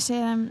 every Yeah. time I say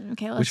it, I'm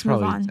okay. We Let's should move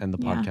probably on. end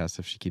the Yeah. podcast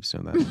if she keeps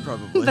doing that.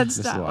 Probably. Let's This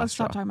is the stop. last Let's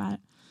stop straw. talking about it.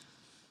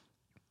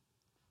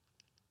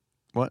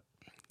 What?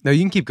 No,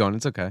 you can keep going.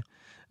 It's okay.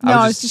 No,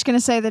 I was just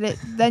gonna say that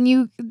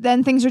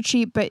then things are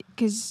cheap, but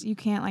because you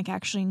can't like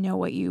actually know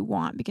what you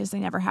want because they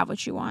never have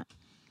what you want.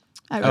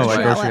 At Oh,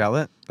 at Grocery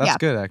Outlet? That's Yeah.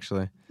 good,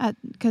 actually.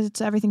 Because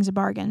everything's a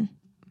bargain.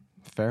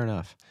 Fair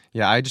enough.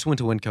 Yeah, I just went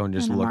to Winco and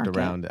just And a looked market.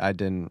 around. I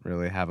didn't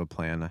really have a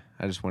plan.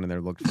 I just went in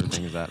there, looked for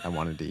things that I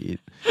wanted to eat,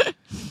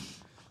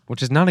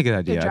 which is not a good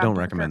idea. I job, don't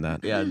Parker. recommend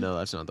that. Yeah, no,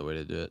 that's not the way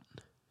to do it.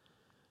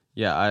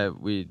 Yeah,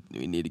 we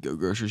need to go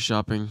grocery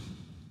shopping.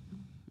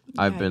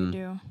 I've Yeah, been you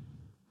do.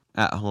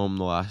 at home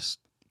the last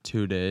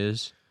 2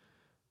 days.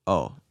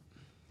 Oh,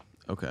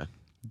 okay.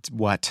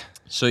 What?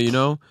 So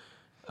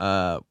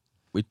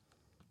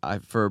I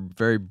for a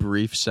very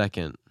brief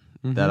second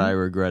Mm-hmm. that I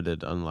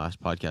regretted on the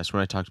last podcast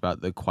when I talked about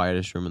the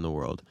quietest room in the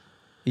world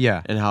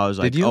Yeah. and how I was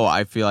like, Did you? oh,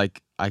 I feel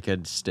like I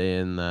could stay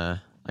in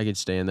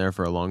there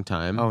for a long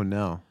time. Oh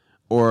no.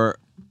 Or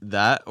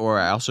I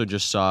also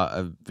just saw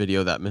a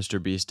video that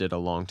Mr. Beast did a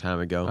long time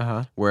ago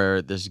Uh-huh.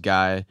 where this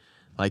guy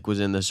like was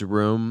in this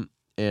room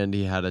and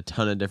he had a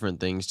ton of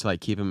different things to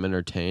like keep him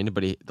entertained,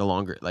 but the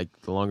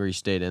longer he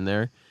stayed in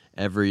there,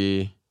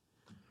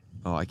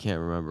 I can't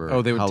remember.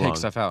 Oh, they would how take long.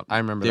 stuff out. I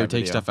remember. They that would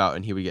take video. stuff out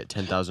and he would get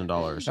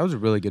 $10,000. That was a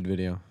really good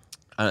video.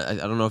 I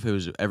don't know if it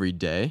was every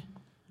day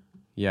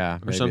Yeah.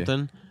 or maybe.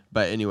 something,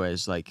 but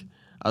anyways, like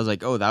I was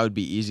like, oh, that would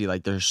be easy.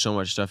 Like there's so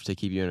much stuff to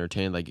keep you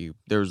entertained. Like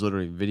there was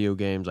literally video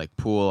games, like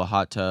pool, a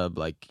hot tub.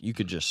 Like you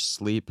could just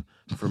sleep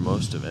for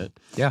most of it.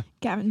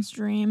 Gavin's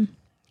dream.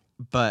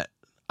 but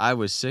I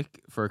was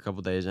sick for a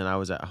couple days, and I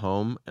was at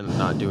home and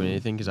not doing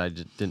anything because I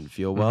just didn't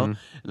feel well. Mhm.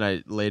 And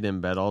I laid in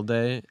bed all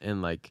day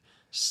and like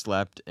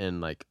slept and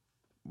like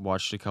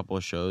watched a couple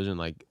of shows and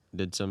like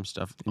did some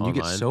stuff And online.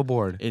 you get so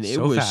bored. and it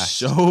so was fast.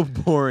 so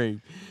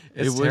boring.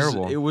 It's it was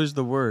terrible. It was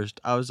the worst.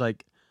 I was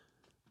like,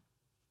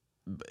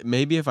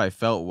 maybe if I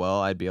felt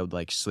well, I'd be able to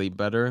like sleep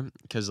better.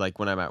 Because like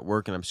when I'm at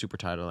work and I'm super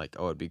tired, I'm like,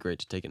 oh, it'd be great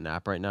to take a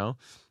nap right now.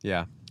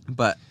 Yeah.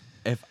 But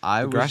if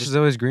I The was grass just, is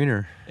always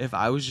greener. if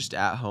I was just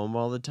at home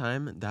all the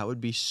time, that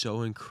would be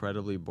so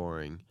incredibly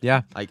boring.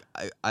 Yeah. Like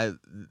I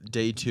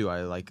day 2,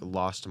 I like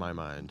lost my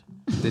mind.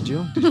 Did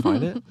you? Did you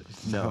find it?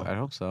 No, I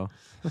hope so.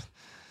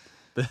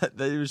 that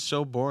it was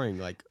so boring.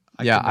 Like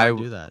I Yeah, could not I-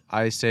 do that.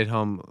 I stayed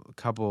home a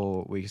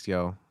couple weeks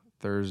ago,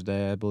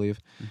 Thursday, I believe.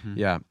 Mhm.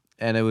 Yeah.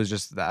 And it was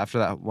just after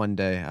that one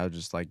day, I was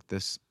just like,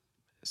 this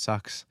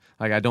sucks.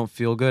 Like, I don't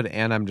feel good,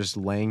 and I'm just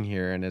laying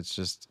here, and it's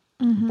just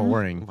Mhm.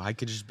 boring. I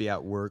could just be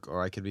at work,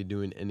 or I could be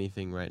doing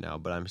anything right now,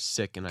 but I'm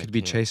sick and I Could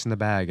be can't. chasing the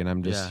bag, and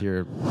I'm just Yeah.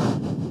 here.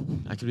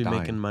 I could be dying.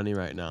 making money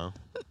right now.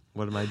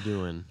 What am I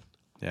doing?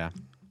 Yeah.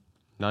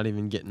 Not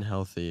even getting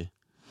healthy.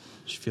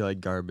 Just feel like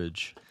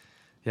garbage.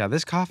 Yeah,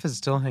 this cough is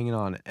still hanging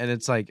on, and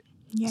it's like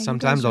Yeah, you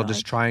sometimes guys I'll are, just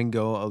like- try and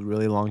go a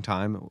really long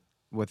time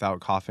without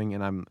coughing,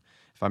 and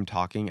if I'm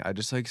talking, I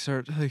just like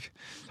start like,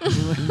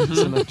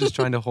 and I'm just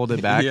trying to hold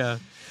it back. Yeah.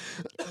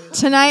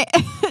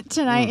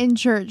 tonight in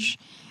church,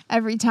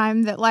 every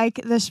time that like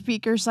the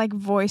speaker's like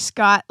voice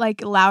got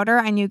like louder,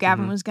 I knew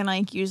Gavin was gonna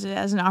like use it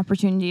as an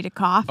opportunity to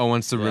cough. Oh,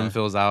 once the Yeah. room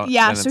fills out.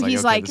 Yeah, then it's so he's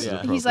okay, like this is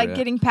he's like appropriate.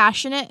 getting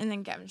passionate, and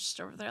then Gavin's just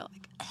over there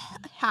like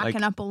hacking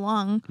Like- up a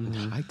lung.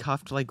 I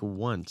coughed like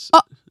once.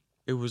 Oh.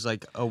 It was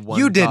like a one.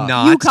 You did cough.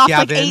 not. You coughed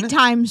Gavin. like 8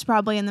 times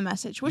probably in the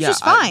message, which Yeah, is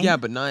fine. yeah,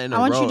 but not in a I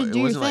want row. you to It do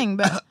your wasn't like- thing,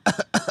 but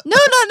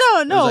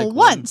no, like one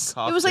once.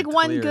 cough It was to like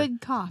one clear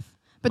good cough,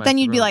 but my then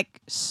you'd be throat.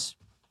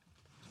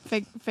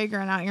 like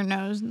figuring out your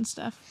nose and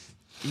stuff.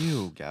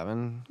 Ew,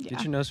 Gavin. Yeah.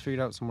 Get your nose figured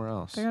out somewhere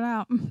else. Figure it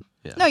out.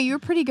 Yeah. No, you were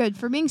pretty good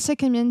for being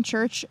sick and in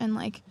church and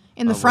like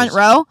in the I front was.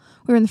 row.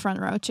 We were in the front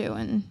row too,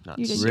 and Not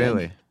you did sick. good.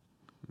 Really?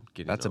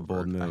 Getting That's a over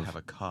bold it. I move. have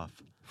a cough.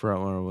 Front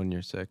row when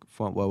you're sick.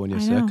 Front row when you're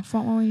I sick. know.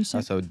 Front row when you sick.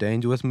 That's a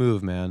dangerous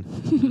move,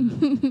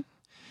 man.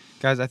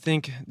 Guys, I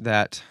think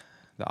that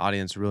the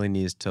audience really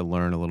needs to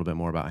learn a little bit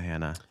more about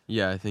Hannah.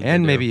 Yeah, I think.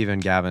 And they do. maybe even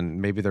Gavin,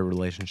 maybe their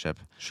relationship.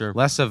 Sure.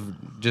 Less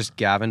of just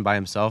Gavin by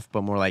himself,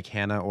 but more like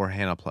Hannah or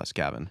Hannah plus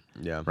Gavin,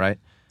 Yeah. right?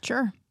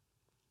 Sure.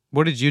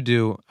 What did you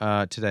do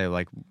today?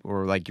 Like,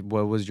 or like,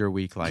 what was your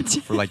week like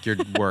for like your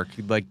work?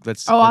 Like,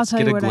 let's Oh, I'll let's tell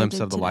get you a what I glimpse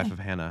did of the life today. of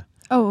Hannah.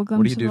 Oh, a glimpse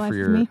What do you of do the life for of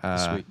your me?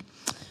 This week.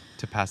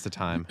 to pass the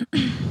time?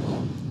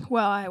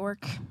 Well, I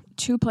work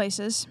 2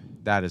 places.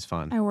 That is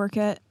fun. I work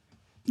at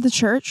the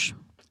church,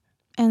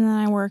 and then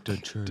I work The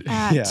church.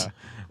 at Yeah.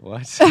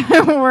 What?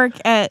 I work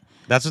at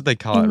That's what they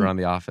call it around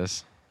the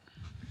office.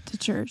 the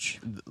church.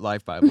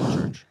 Life Bible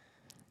Church.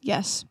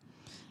 Yes,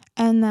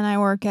 and then I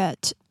work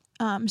at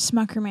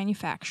Smucker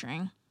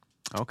Manufacturing,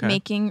 Okay.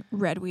 making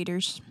red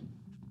weeders.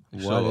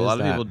 What So a is lot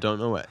of that? people don't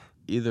know what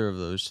either of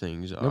those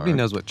things are. Nobody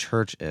knows what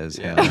church is.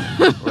 Yeah.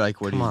 Hannah. Or like,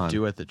 what do Come you on.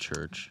 do at the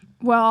church?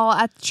 Well,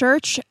 at the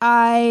church,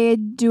 I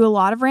do a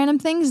lot of random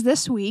things.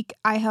 This week,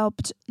 I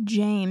helped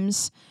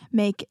James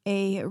make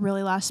a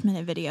really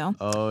last-minute video.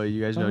 Oh,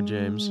 you guys know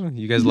James. Oh,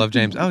 you guys love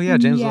James. Oh yeah,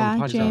 James Yeah, on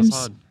the podcast.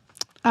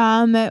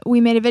 James. We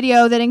made a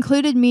video that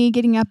included me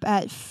getting up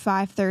at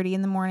 5:30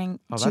 in the morning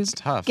Oh, to that's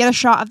tough. get a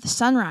shot of the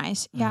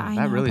sunrise. Yeah, I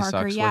that know, really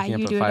Parker. sucks. Yeah, waking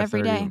you up do at it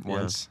every 5:30 day.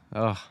 once.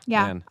 Oh,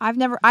 Yeah, man. I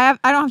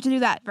don't have to do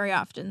that very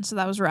often, so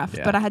that was rough.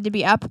 Yeah. But I had to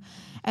be up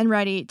and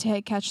ready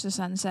to catch the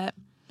sunset.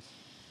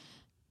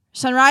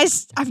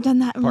 Sunrise, I've done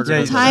that multiple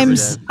does that every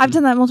times. day. I've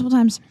done that multiple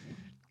times.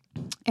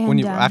 And When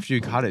you after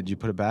you caught it, did you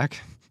put it back?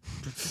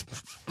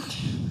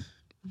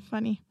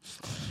 funny.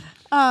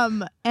 And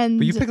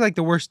But you picked like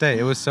the worst day.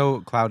 It was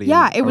so cloudy.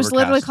 yeah, and it was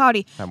literally overcast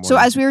cloudy. that So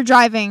morning. as we were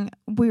driving,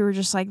 we were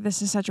just like,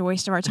 "This is such a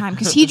waste of our time,"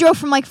 because he drove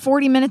from like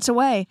 40 minutes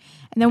away,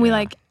 and then we Yeah.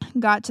 like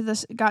got to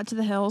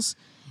the hills,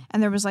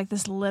 and there was like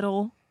this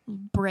little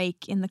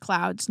break in the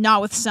clouds,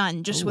 not with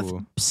sun, just with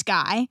Ooh.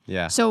 sky.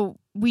 Yeah. So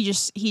he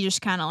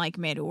just kind of like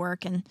made it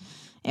work, and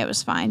it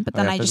was fine. But Oh,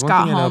 then yeah, I if there's just one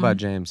got thing I know home. about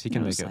James. He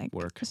can it make was it like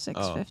work.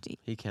 6:50.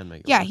 He can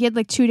make it. Yeah, work. he had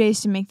like 2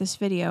 days to make this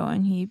video,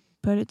 and he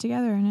put it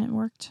together, and it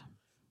worked.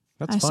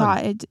 That's I fun. saw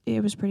it.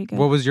 It was pretty good.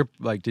 What was your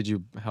like? Did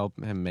you help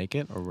him make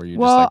it, or were you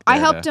Well, just like I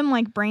there helped to- him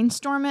like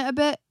brainstorm it a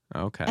bit,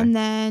 Okay. and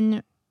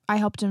then I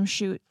helped him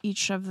shoot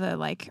each of the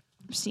like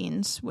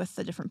scenes with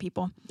the different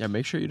people. Yeah,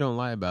 make sure you don't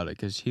lie about it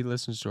because he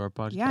listens to our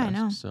podcast. Yeah, I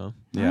know. So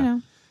Yeah. I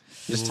know.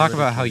 We'll Just talk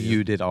about how ready for you.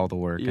 you did all the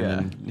work, Yeah.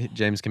 and then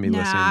James can be Nah,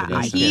 listening to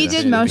this. and he just did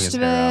ripping most his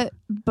of hair out. it,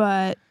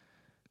 but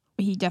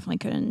he definitely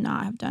could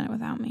not have done it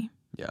without me,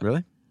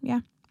 Really?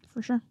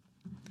 for sure.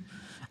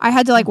 I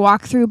had to like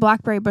walk through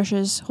blackberry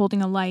bushes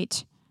holding a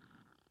light,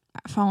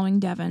 following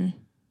Devin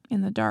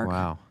in the dark.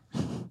 Wow.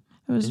 It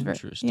was very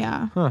Interesting.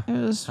 yeah. Huh. It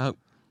was How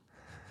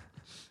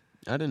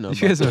I didn't know.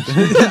 You guys About know.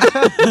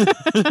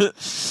 that.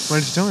 Why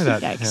didn't you tell me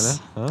that, Yikes.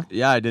 Hannah? Huh?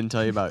 Yeah, I didn't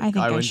tell you about. I think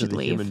I went to should the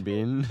leave. Human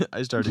Bean.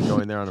 I started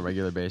going there on a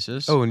regular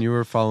basis. Oh, and you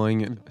were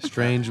following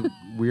strange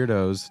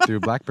weirdos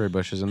through blackberry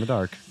bushes in the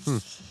dark.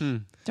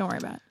 Don't worry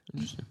about it.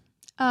 Interesting.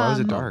 Why was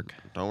it Um, dark?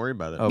 Don't worry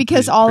about it. Oh,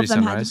 Because all of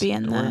them had pre-sunrise? to be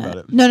in Don't worry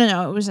about the. it.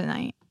 No. It was at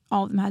night.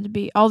 All of them had to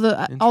be. All the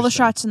Interesting.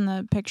 shots in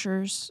the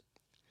pictures.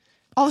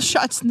 All the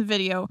shots in the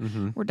video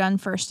Mm-hmm. were done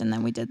first, and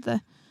then we did the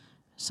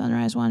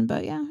sunrise one.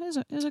 But yeah,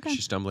 it was okay.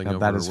 She's stumbling Now over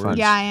that her is fun. words.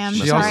 Yeah, I am.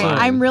 She Sorry, also-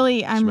 I'm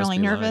really must be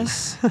lying.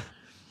 nervous.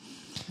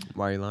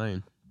 Why are you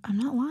lying? I'm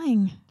not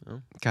lying.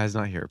 Guy's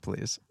not here,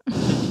 please.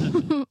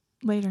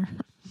 Later.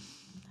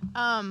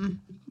 I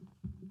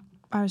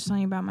was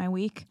telling you about my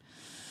week.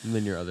 And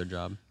then your other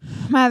job.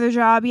 My other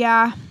job,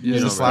 yeah. You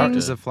Is don't the, These flower, things-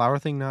 is the flower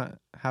thing not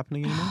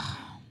happening anymore?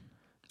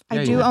 I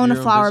Yeah, do you have own a your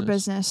own flower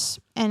business. business,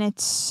 and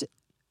it's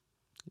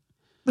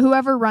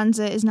whoever runs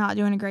it is not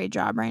doing a great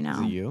job right now.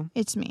 Is it you?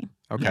 It's me.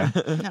 Okay.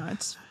 No,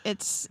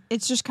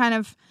 it's just kind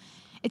of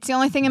it's the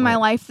only thing in my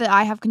life that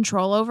I have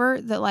control over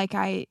that like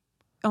I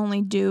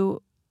only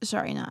do.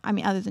 Sorry, not I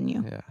mean other than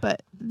you, Yeah.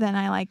 but then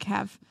I like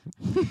have.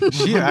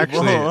 She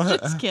actually. Whoa.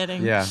 Just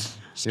kidding. Yeah.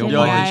 Just The kidding, The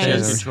only only thing she guys.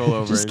 has control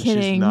over, Just and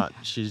kidding.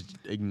 she's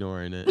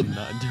ignoring it and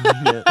not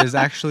doing it. There's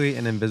actually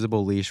an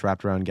invisible leash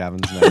wrapped around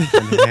Gavin's neck,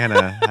 and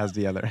Hannah has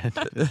the other end.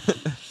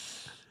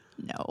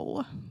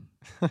 No.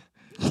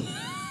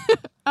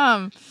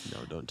 No,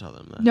 don't tell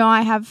them that. No,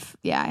 I have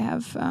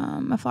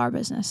a flower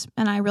business,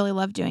 and I really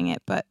love doing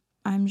it, but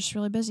I'm just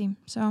really busy,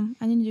 so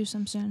I need to do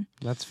some soon.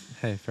 That's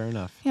hey, fair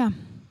enough.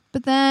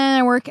 But then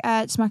I work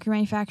at Smucker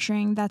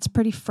Manufacturing. That's a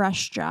pretty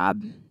fresh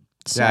job.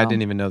 So Yeah, I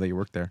didn't even know that you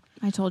worked there.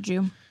 I told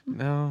you.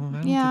 No, I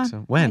don't Yeah, think so.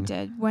 When? I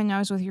did when I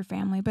was with your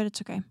family, but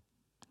it's okay.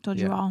 Told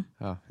you Yeah. all,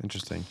 Oh,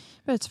 interesting.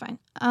 but it's fine.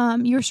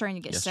 You were starting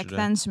to get sick Yesterday.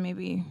 then, so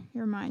maybe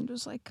your mind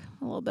was like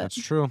a little bit. That's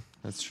true.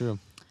 That's true.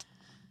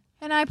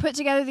 And I put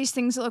together these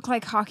things that look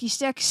like hockey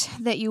sticks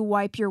that you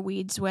wipe your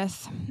weeds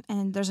with,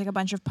 and there's like a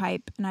bunch of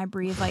pipe, and I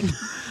breathe like.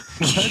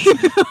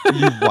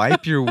 You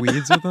wipe your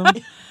weeds with them?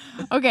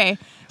 Okay,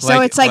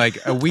 so it's like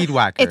a weed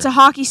whacker. it's a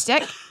hockey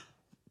stick.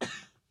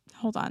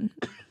 Hold on.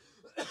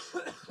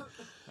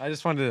 I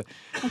just wanted to.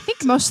 I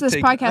think most of this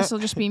Take- podcast will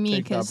just be me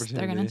take the because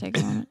they're gonna opportunity.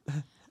 take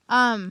a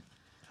moment.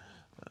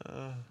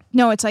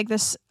 No, it's like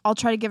this. I'll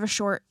try to give a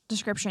short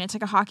description. It's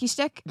like a hockey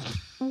stick.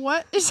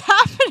 What is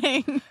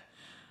happening?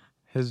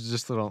 His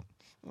just little.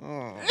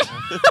 Oh.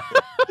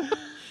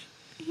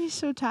 He's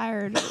so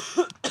tired.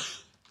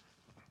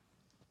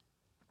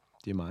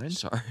 Do you mind?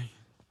 Sorry.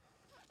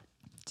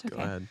 It's okay.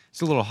 Go ahead.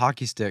 It's a little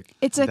hockey stick.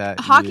 It's a that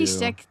hockey you-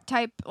 stick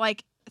type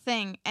like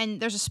thing, and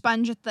there's a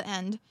sponge at the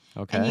end,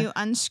 Okay. and you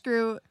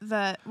unscrew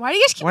the. Why do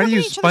you guys keep? Why are looking you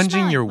at each other sponging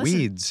smiling? your Listen,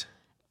 weeds?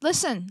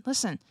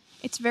 Listen.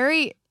 It's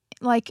very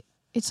like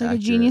it's like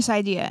Accurate. a genius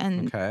idea,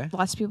 and Okay.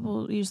 lots of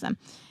people use them.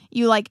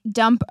 You like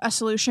dump a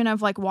solution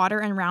of like water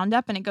and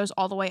Roundup, and it goes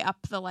all the way up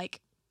the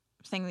like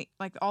thing,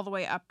 like all the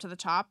way up to the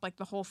top, like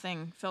the whole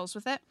thing fills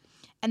with it,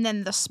 and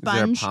then the Is there a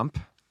sponge. pump?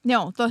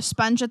 No, the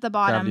sponge at the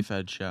bottom. Gravity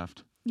fed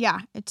shaft. Yeah,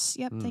 it's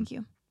Hmm. thank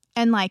you.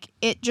 And like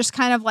it just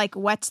kind of like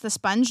wets the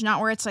sponge,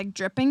 not where it's like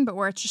dripping, but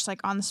where it's just like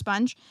on the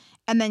sponge.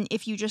 And then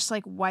if you just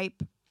like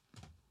wipe,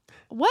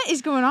 what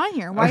is going on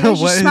here? Why are you What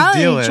just his smiling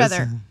deal at each is.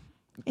 other?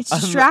 It's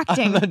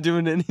distracting. I'm not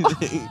doing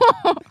anything.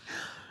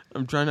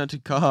 I'm trying not to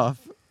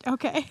cough.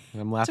 Okay,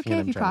 I'm laughing okay at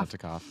if him you trying not cough. to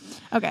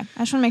cough. okay. I just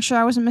want to make sure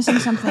I wasn't missing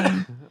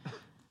something.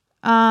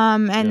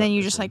 And Yeah, then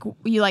you just like listen.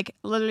 you like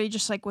literally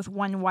just like with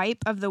one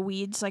wipe of the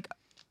weeds, like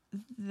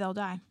they'll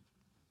die.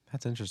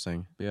 That's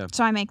interesting. Yeah.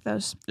 So I make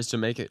those. It's to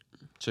make it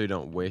so you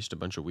don't waste a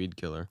bunch of weed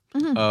killer.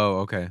 Oh,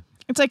 okay.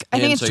 It's like I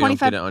think And it's so you don't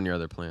 25. get it on your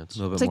other plants. A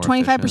little It's bit like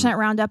more 25% efficient.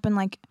 Roundup and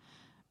like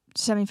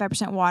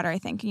 75% water, I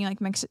think, and you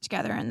like mix it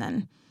together and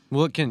then.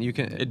 Well, you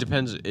can. It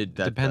depends. It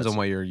that, depends that's- on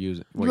what you're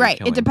using. What Right.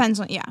 You're It killing. depends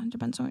on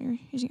depends on what you're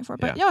using it for.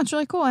 But Yeah. no, it's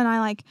really cool. And I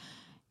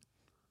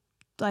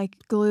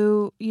like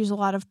glue, use a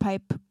lot of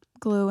pipe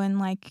glue and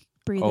like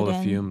breathe Oh, it the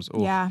in. fumes.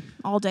 Oof. Yeah,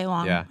 all day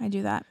long. Yeah. I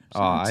do that. So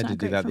Oh, I it's had not to do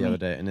great that for the me. other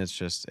day, and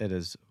it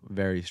is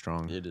very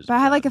strong. It is. But I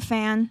have bad. like a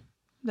fan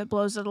that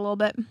blows it a little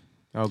bit.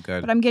 Oh,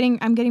 good. But I'm getting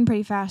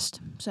pretty fast.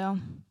 So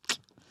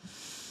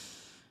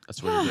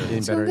That's what you're Getting doing.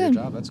 it's better all at your good.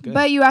 job. That's good.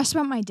 But you asked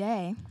about my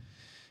day.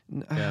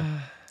 Yeah.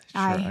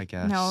 Sure, I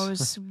guess. No, it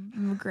was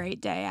a great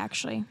day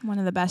actually. One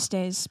of the best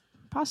days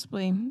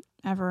possibly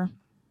ever.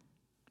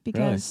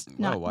 Because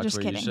Well, no, watch just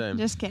what you kidding. say.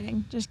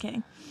 Just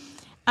kidding.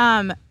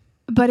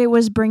 But it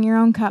was bring your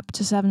own cup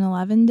to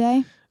 7-Eleven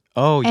day.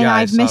 Oh, And yeah.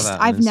 I I've saw missed that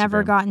on I've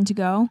never Instagram. gotten to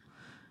go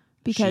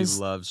because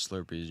she loves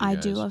Slurpees. You I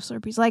guys. do love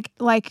Slurpees.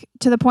 Like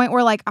to the point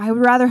where like I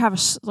would rather have a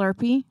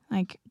Slurpee.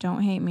 Like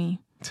don't hate me.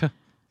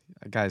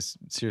 Guys,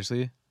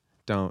 seriously,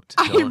 don't.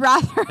 I'd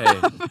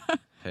rather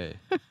Hey,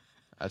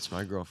 that's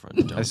my girlfriend.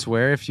 I Don't.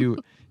 swear, if you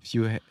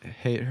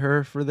hate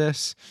her for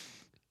this,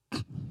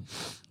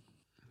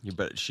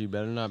 She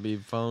better not be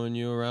following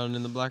you around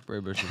in the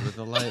blackberry bushes with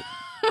a light.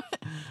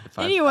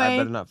 I Anyway,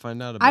 better not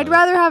find out about I'd it.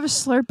 rather have a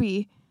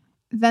Slurpee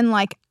than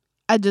like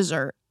a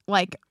dessert,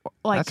 like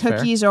That's fair.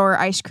 cookies or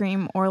ice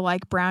cream or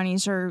like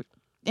brownies or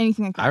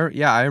anything like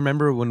that. I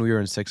remember when we were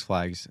in Six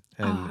Flags.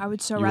 And I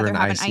would so you were rather have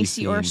an icy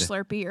icy or fiend.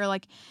 Slurpee or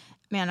like,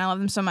 man, I love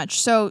them so much.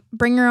 So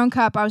bring your own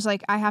cup. I was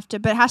like, I have to,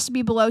 but it has to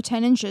be below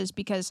 10 inches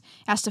because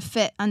it has to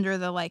fit under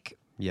the like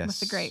Yes. with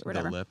the grate or The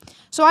whatever. lip.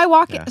 So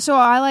I Yeah. So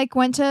I like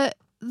went to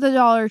the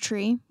Dollar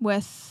Tree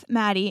with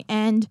Maddie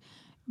and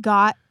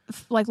got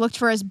like looked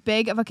for as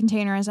big of a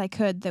container as I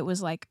could that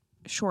was like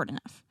short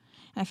enough.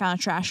 And I found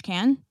a trash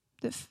can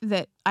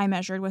that I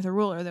measured with a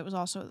ruler that was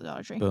also at the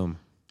Dollar Tree. Boom.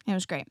 It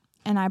was great.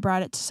 And I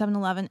brought it to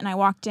 7-Eleven and I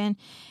walked in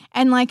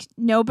and like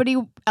nobody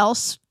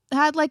else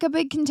had like a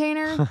big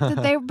container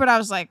but I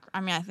was like,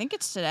 I mean, I think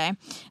it's today.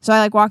 So I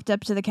like walked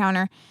up to the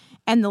counter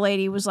and the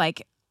lady was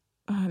like,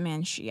 oh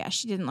man, she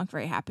didn't look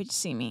very happy to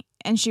see me.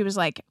 And she was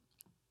like,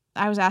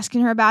 I was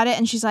asking her about it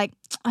and she's like,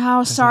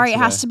 oh, sorry, it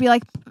not has to be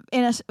like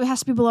it has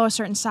to be below a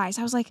certain size.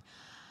 I was like,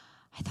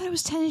 I thought it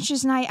was 10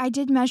 inches and I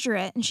did measure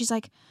it. And she's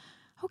like,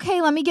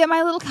 okay, let me get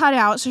my little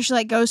cutout. So she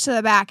like goes to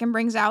the back and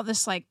brings out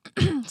this like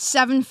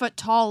 7 foot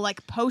tall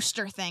like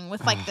poster thing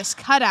with like this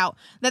cutout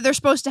that they're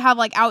supposed to have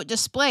like out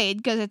displayed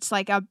because it's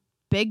like a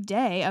big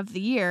day of the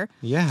year.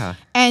 Yeah.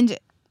 And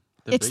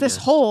The it's this biggest.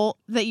 hole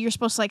that you're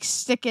supposed to like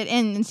stick it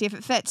in and see if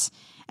it fits.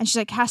 And she's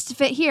like, has to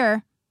fit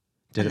here.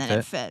 Did and it then fit?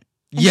 it fit.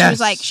 And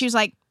Yes. she was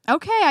like,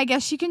 okay, I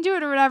guess you can do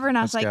it or whatever. And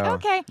I was Let's like, go.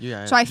 okay.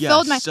 Yeah. So I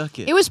filled my. Suck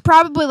it. It was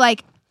probably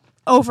like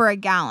over a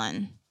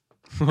gallon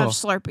of Oh.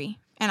 Slurpee,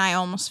 and I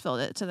almost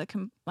filled it to the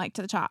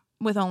to the top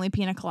with only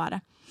pina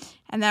colada.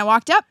 And then I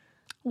walked up,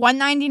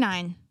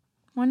 $1.99.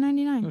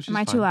 $1.99. No, she's Am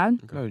I too fine.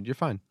 loud? No, you're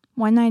fine.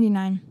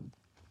 $1.99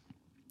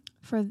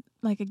 for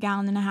like a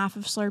gallon and a half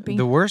of Slurpee.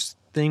 The worst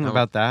thing Oh.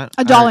 about that,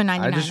 $1.99,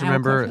 I just I will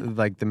remember clarify.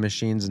 like the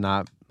machines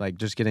not like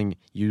just getting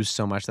used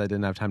so much that I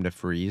didn't have time to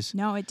freeze.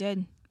 No, it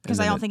did. Because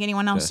And I then don't it think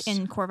anyone else pissed.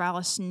 in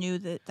Corvallis knew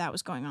that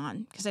was going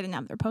on because they didn't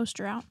have their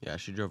poster out. Yeah,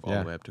 she drove all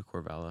Yeah. the way up to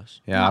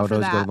Corvallis. Yeah, Not I would for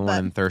always go to that, the one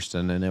but- in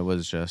Thurston, and it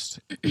was just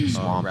Oh,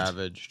 swamped.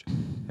 ravaged.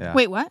 Yeah.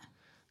 Wait, what?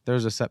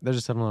 There's a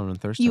 7-Eleven in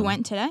Thurston. You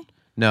went today?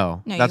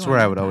 No, No, you that's where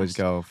went I in would the always past.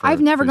 go. For I've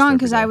never free gone Slurpee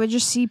because day. I would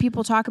just see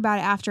people talk about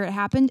it after it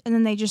happened, and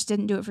then they just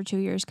didn't do it for 2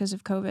 years because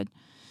of COVID.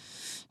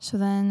 So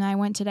then I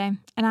went today,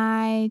 and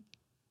I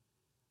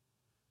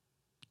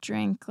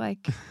drank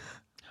like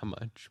How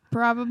much?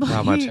 probably.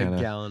 How much, A Hannah?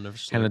 gallon of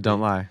Slurpee. Hannah,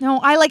 don't lie. No,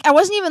 I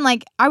wasn't even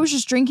like I was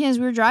just drinking as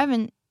we were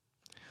driving.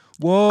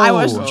 Whoa! I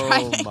wasn't Oh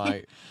driving.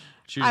 my!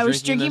 She I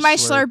was drinking a my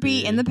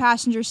Slurpee in the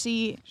passenger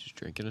seat. She's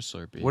drinking a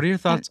Slurpee. What are your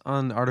thoughts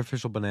on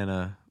artificial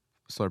banana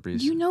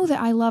Slurpees? You know that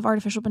I love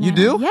artificial banana.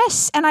 do?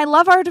 Yes, and I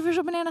love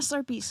artificial banana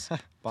Slurpees.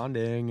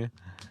 Bonding.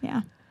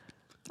 Yeah,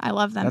 I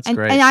love them. That's and,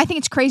 great. And I think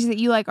it's crazy that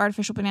you like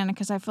artificial banana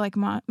because I feel like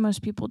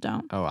most people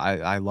don't. Oh,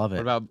 I love What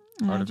it. about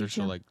I do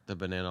artificial, too. like the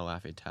banana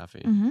Laffy Taffy?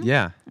 Mhm.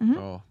 Yeah.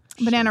 Oh,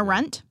 so Banana good.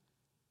 runt.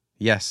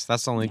 Yes,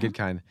 that's the only Yeah. good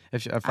kind.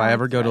 If I I like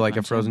ever the go to red like one,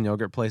 a too. frozen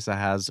yogurt place that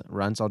has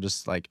runts, I'll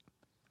just like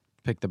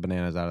pick the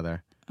bananas out of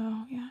there.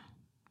 Oh yeah,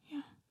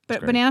 yeah. But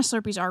great. banana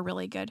Slurpees are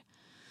really good.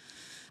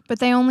 But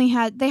they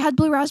had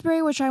blue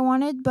raspberry, which I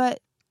wanted, but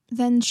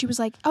then she was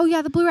like, "Oh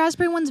yeah, the blue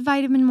raspberry one's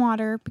vitamin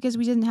water because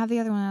we didn't have the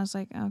other one." I was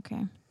like,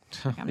 "Okay,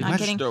 Like, I'm not What?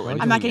 getting, Throw I'm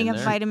anything not getting in a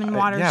there? vitamin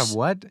water. Yeah,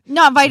 what?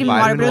 Not vitamin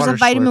water, Vitamin but it was a water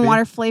vitamin Slurpee?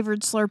 water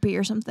flavored Slurpee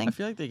or something. I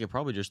feel like they could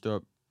probably just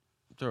throw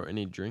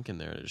any drink in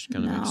there and it just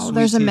kind of makes. No, sweet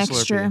there's a tea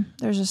mixture. Slurpee.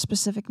 There's a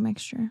specific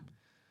mixture.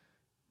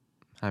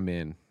 I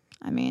mean,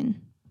 I mean,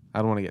 I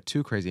don't want to get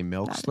too crazy.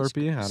 Milk That is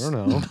Slurpee? I don't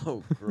know.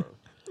 Oh, gross.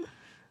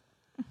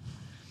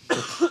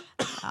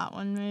 that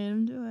one made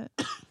him do it.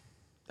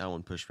 That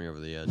one pushed me over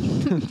the edge.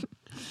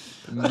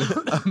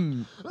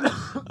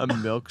 A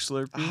milk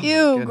Slurpee. Ew,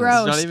 goodness.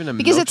 gross. It's not even a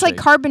because it's like milkshake.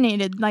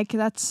 carbonated. Like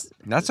that's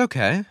That's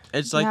okay.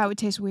 It's like yeah, it would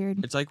taste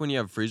weird. it's like when you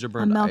have freezer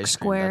burned milk ice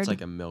cream. squared That's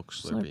like a milk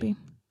Slurpee. Slurpee.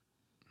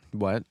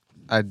 What?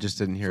 I just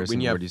didn't hear a When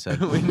single you have word you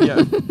said. when you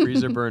have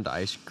freezer burned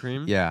ice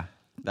cream, Yeah.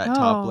 that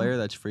top Oh. layer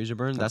that's freezer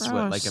burned, that's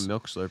what like a Gross.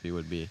 milk Slurpee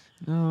would be.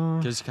 No.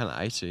 Because it's kind of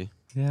icy.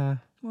 Yeah.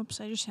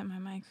 Whoops! I just hit my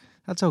mic.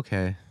 That's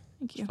okay.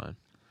 Thank you. It's fine.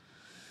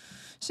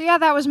 So yeah,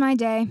 that was my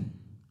day,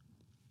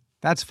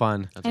 That's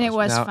fun. That's and it awesome.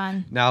 was Now-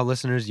 fun. Now,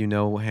 listeners, you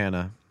know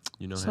Hannah.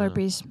 You know Hannah.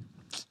 Slurpees.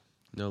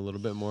 Know a little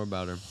bit more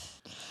about her.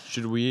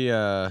 Should we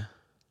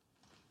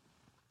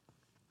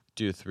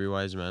do 3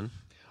 wise men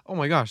Oh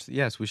my gosh.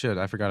 Yes, we should.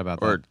 I forgot about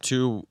or that.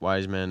 2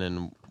 wise men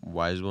and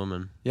wise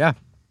woman? Yeah.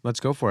 Let's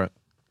go for it.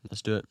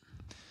 Let's do it.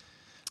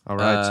 All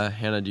right.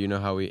 Hannah, do you know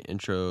how we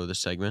intro the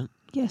segment?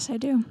 Yes, I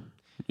do.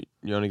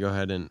 You want to go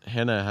ahead and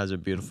Hannah has a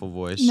beautiful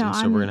voice, No, and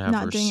so I'm we're gonna have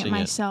not her doing sing it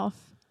myself.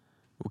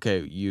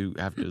 Okay, you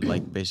have to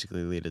like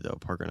basically lead it though.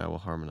 Parker and I will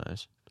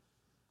harmonize.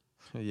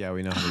 yeah,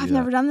 we know how to I've do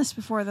never that. done this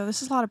before though.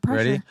 This is a lot of pressure.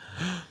 Ready?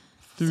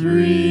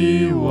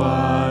 3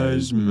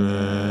 wise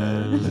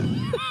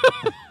men.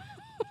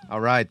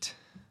 All right.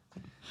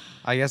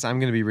 I guess I'm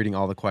going to be reading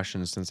all the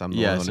questions since I'm the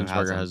Yeah, one since who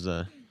Parker has has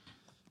the.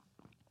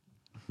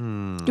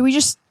 Do we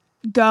just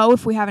go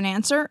if we have an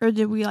answer, or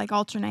did we like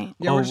alternate?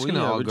 Yeah, Oh, we're just going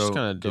to all we're just go,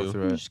 gonna go do-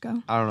 through We it. just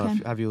go. I don't know.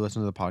 Okay. Have you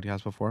listened to the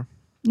podcast before?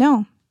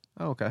 No.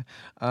 Oh, okay.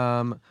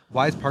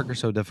 Why is Parker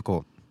so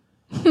difficult?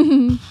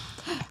 I'm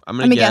gonna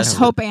Let me guess.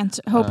 Hope Um,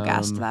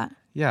 asked that.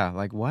 Yeah,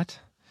 like what?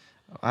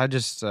 I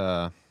just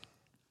You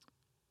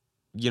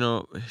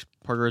know,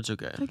 Parker, it's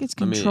okay. I think it's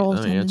Let me control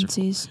answer.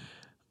 tendencies.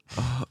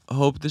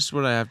 Hope, this is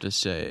what I have to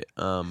say.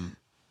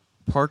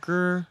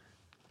 Parker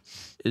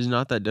is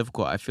not that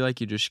difficult. I feel like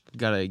you just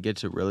gotta get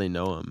to really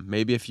know him.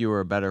 Maybe if you were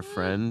a better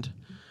friend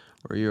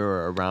or you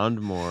were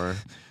around more,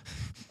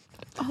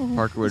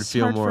 Parker would it's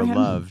feel hard for more him.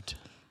 loved.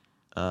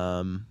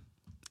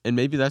 And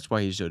maybe that's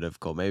why he's so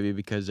difficult. Maybe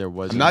because there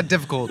wasn't. not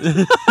difficult.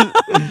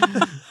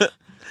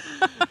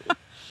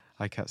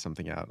 I cut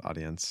something out,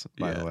 audience.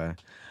 By the way,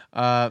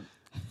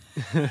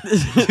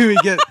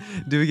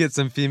 do we get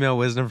some female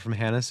wisdom from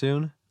Hannah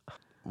soon?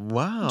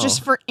 Wow.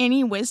 Just for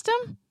any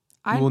wisdom?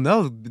 Well,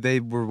 no, they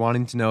were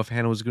wanting to know if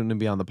Hannah was going to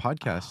be on the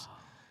podcast.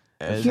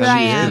 And Here she I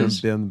am. is.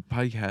 Be on the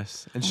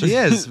podcast, and she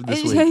is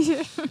this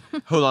week.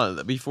 Hold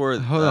on. Before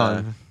Hold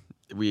on.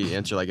 we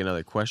answer like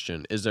another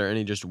question, is there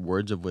any just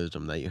words of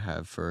wisdom that you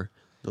have for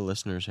the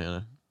listeners,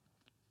 Hannah?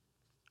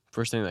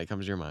 First thing that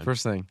comes to your mind.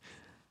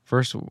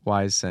 First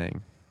wise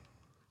saying.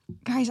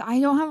 Guys, I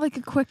don't have like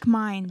a quick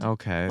mind.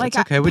 Okay, Like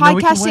it's okay. podcasting,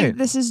 We can wait.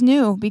 this is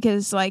new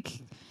because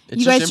like It's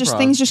you guys just improv.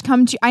 things just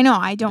come to. I know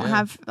I don't Yeah.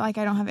 have I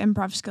don't have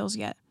improv skills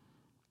yet.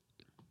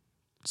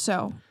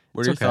 So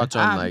What are your It's okay. thoughts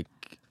on Um, like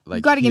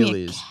you got to give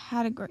me a Heelys?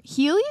 category.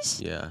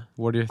 Heelys? Yeah.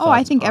 What are your Oh, thoughts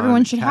I think on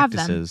everyone should have them.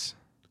 cactuses?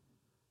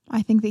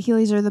 I think that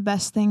Heelys are the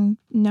best thing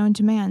known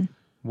to man.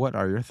 What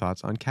are your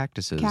thoughts on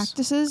cactuses?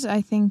 Cactuses,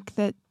 I think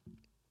that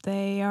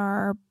they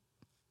are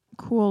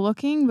cool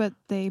looking, but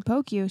they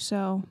poke you.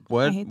 So I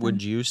What hate would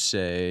them. you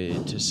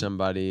say to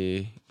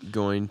somebody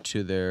going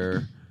to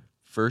their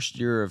first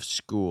year of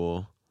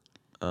school?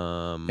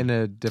 In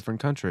a different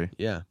country.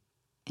 Yeah.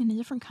 in a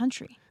different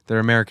country? They're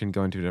American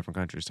going to a different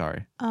country.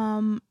 Sorry.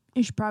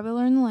 You should probably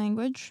learn the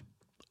language.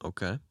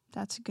 Okay.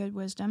 That's a good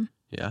wisdom.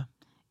 Yeah.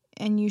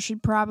 And you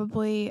should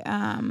probably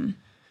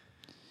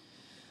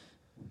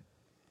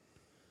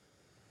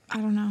I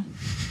don't know.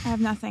 I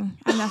have nothing.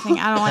 I don't like.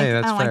 Hey, I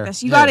that's don't fair. like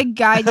this. You Yeah. got to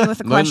guide me with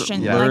a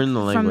question. yeah. Learn the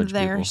from language,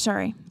 there. people.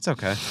 Sorry, It's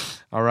okay.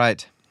 All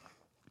right.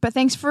 but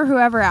thanks for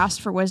whoever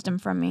asked for wisdom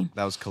from me.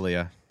 That was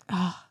Kalia.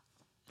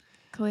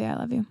 Kalia, I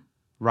love you.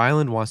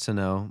 Ryland wants to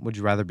know: would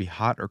you rather be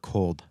hot or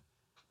cold?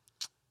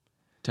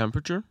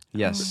 Temperature?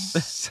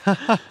 Yes.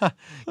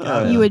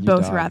 You would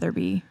both dog. rather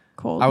be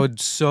cold. I would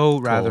so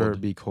rather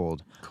Cold. be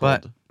cold. Cold.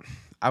 But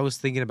I was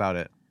thinking about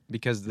it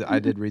because I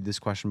did read this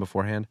question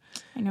beforehand.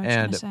 I know what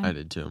and you're gonna say. I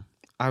did too.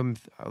 I'm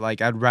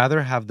like, I'd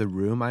rather have the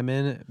room I'm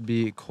in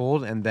be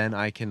cold and then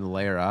I can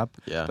layer up.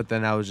 Yeah. But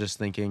then I was just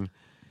thinking,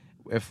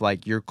 if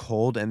like you're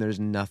cold and there's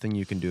nothing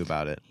you can do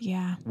about it,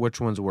 Yeah.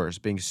 which one's worse?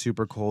 Being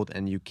super cold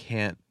and you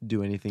can't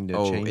do anything to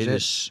Oh, change it it,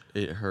 is.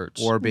 It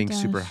hurts. or being does.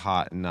 super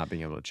hot and not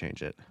being able to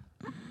change it.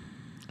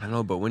 I don't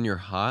know, but when you're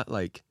hot,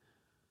 like,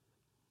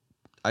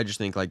 I just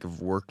think like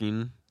of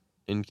working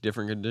in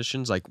different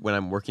conditions. Like when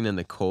I'm working in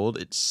the cold,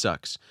 it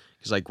sucks.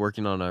 Because like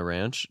working on a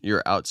ranch,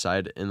 you're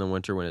outside in the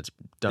winter when it's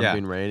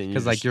dumping rain, and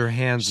Because like your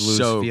hands lose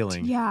soaked.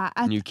 feeling Yeah.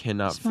 At and you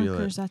cannot feel Smuckers, it.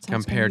 that's how it's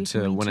gonna compared be for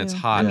to me when it's too.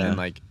 hot Yeah. and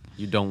like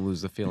you don't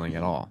lose the feeling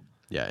at all.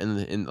 Yeah,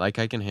 and like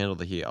I can handle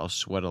the heat. I'll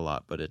sweat a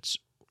lot, but it's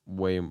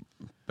way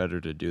better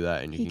to do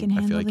that, and He you can can.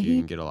 I feel handle like the you heat?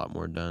 can get a lot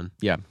more done.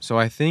 Yeah. So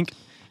I think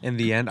in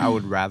the end I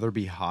would rather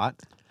be hot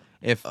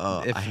if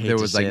I hate there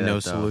to was like say no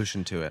that, though.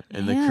 solution to it.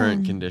 In the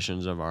current Man.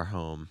 conditions of our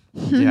home,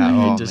 Yeah. I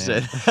hate oh, to man. say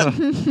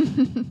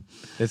that.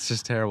 It's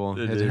just terrible.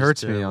 It It is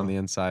hurts me terrible. on the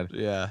inside.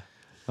 Yeah,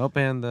 Oh,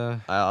 and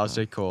I'll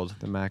say cold.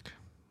 the Mac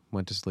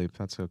went to sleep.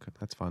 That's okay.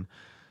 That's fun.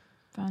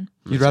 Fun.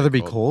 I'm You'd gonna say rather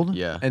be cold?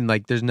 Yeah. And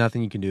like there's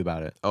nothing you can do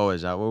about it. Oh,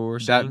 is that what we're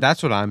saying?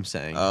 That's what I'm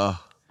saying.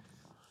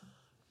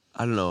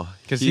 I don't know.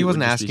 Because Heat he would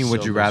wasn't just be asking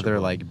would so you rather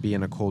miserable. like be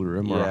in a cold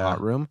room or a Yeah.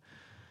 hot room.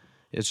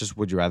 It's just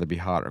would you rather be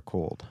hot or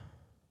cold?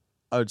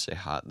 I would say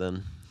hot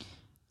then.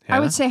 I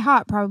Hannah? would say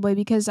hot probably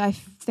because I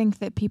think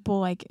that people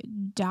like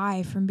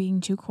die from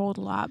being too cold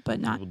a lot, but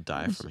not. People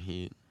die from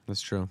heat.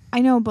 That's true. I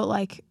know, but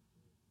like,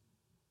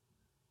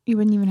 you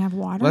wouldn't even have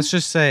water. Let's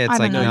just say it's I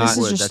like don't know, not this is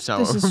Would. just- That's not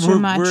this what is too we're,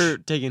 much. we're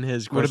taking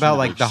his. What question about to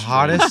like the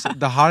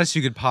extreme. hottest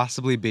you could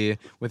possibly be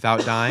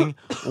without dying,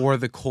 or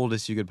the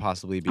coldest you could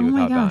possibly be oh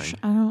my without gosh, dying?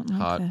 I don't like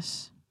Hot.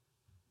 this.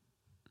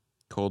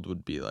 Cold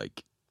would be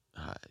like,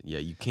 yeah,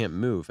 you can't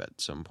move at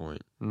some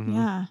point. Mhm.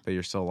 Yeah, But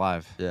you're still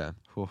alive. Yeah,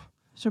 Whew.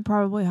 so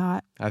probably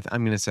hot.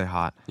 I'm gonna say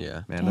hot,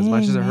 yeah. man. As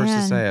much as it hurts to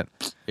Dang, say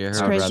it, It I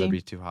hurts. would crazy. rather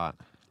be too hot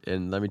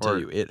And let me tell Or-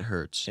 you, it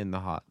hurts. in the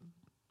hot.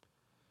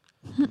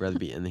 I'd rather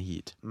be in the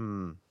heat.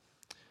 Mm.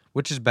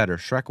 Which is better,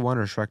 Shrek 1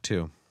 or Shrek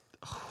 2?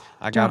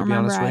 I Don't gotta be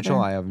honest, remember Rachel.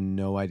 either. I have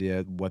no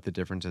idea what the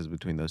difference is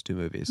between those two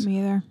movies. Me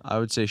either. I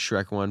would say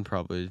Shrek 1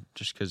 probably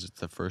just because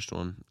it's the first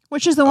one.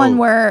 Which is the one Oh,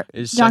 where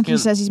is Donkey second-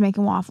 says he's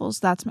making waffles?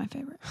 That's my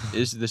favorite.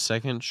 Is the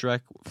second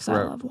Shrek 'Cause I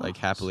for love like waffles.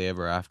 Happily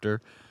Ever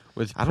After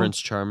with I don't- Prince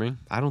Charming?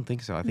 I don't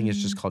think so. I think it's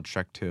just Mm. called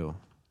Shrek 2.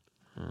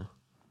 Hmm.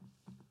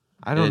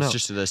 I don't it's know.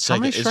 just the How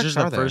second. many It's Shreks just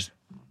are the there? first.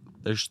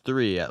 There's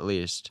 3 at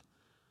least.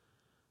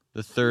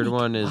 The third Like,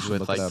 one is wow. with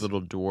Look it like up.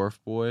 little dwarf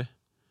boy,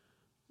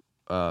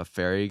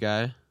 fairy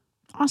guy.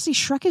 Honestly,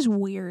 Shrek is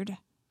weird.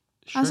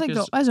 I was Shrek like,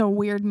 is- that's a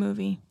weird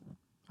movie.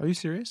 Are you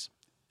serious?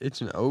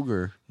 It's an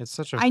ogre. It's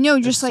such a. I know,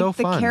 it's just like so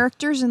the fun.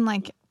 characters and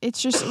like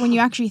it's just when you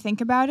actually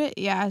think about it,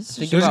 yeah. It's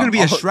Think just, There's about gonna be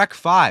a all- Shrek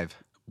 5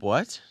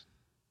 What?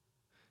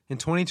 in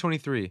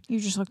 2023. you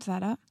just looked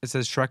that up. It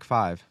says Shrek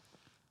 5.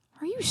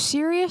 Are you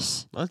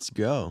serious? Let's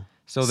go.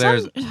 So Some-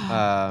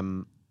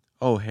 there's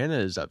Oh, Hannah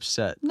is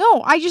upset.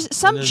 No, I just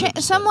some It is some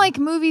upsetting. like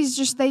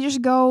movies they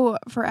just go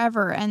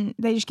forever and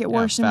they just get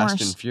worse and Fast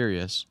worse. and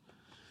Furious.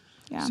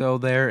 Yeah. so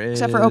there is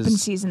Except for open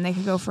season, they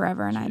could go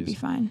forever and I'd be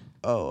fine.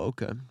 Oh,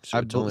 okay. So,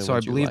 I it's bel- only so I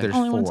ones you believe like. there's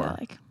Only ones 4. I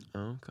like. Oh,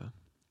 okay.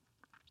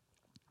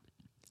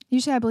 You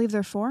say I believe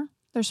there are 4?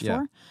 There's Yeah.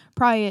 4?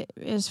 Probably it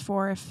is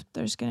 4 if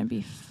there's going to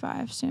be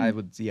 5 soon. I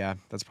would. Yeah,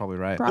 that's probably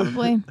right.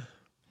 Probably.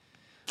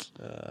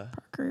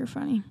 Parker, you're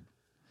funny.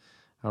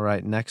 All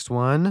right, next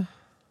one.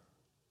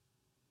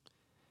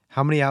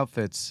 How many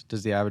outfits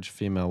does the average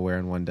female wear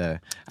in one day?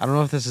 I don't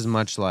know if this is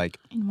much like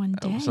In one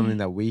day. something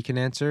that we can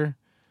answer.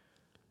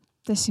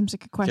 This seems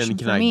like a question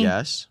Can for I me.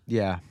 guess?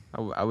 Yeah.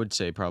 I would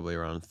say probably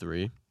around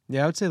 3.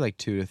 Yeah, I would say like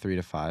 2 to 3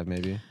 to 5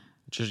 maybe.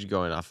 Just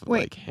going off of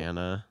Wait. like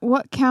Hannah.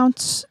 What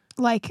counts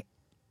like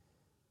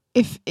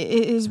if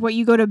is what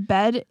you go to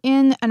bed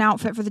in an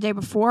outfit for the day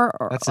before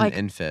or That's like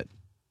an infit.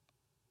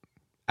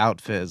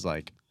 Outfit is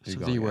like you're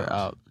Something you going wear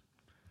out.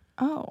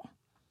 oh.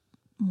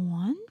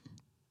 1?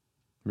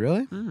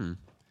 Really? Hmm.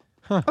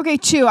 Okay,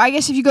 2. I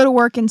guess if you go to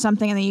work in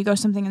something and then you go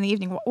something in the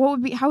evening, what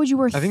would be? How would you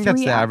wear? I think 3 that's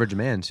the out- average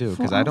man too,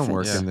 because full I don't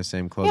work outfits. in the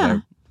same clothes Yeah. I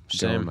go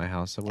Same. in my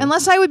house. at work.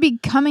 Unless I would be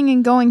coming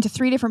and going to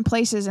 3 different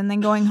places and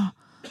then going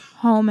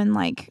home and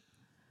like,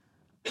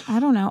 I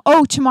don't know.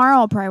 Oh, tomorrow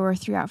I'll probably wear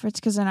 3 outfits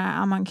because then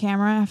I'm on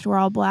camera. I have to wear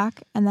all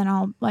black, and then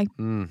I'll like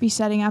be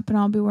setting up and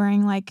I'll be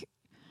wearing like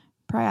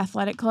probably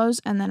athletic clothes,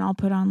 and then I'll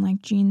put on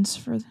like jeans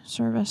for the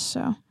service.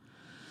 So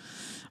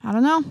I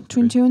don't know,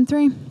 between 2 and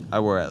 3. I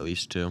wear at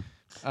least 2.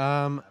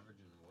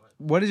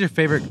 What is your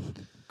favorite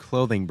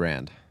clothing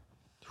brand?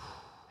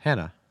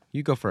 Hannah,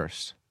 you go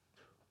first.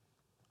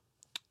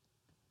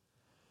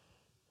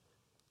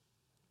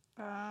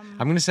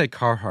 I'm gonna say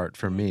Carhartt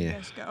for me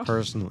guys go.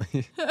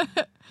 personally.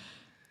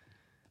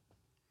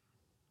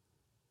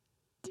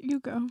 You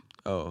go.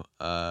 Oh,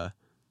 I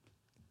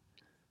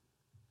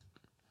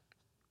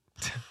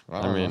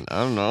Oh. mean,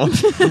 I don't know.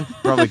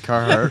 Probably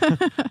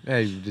Carhartt.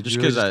 Hey, did Just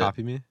you 'cause just I-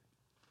 copy me?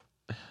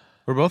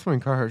 We're both wearing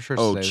Carhartt shirts.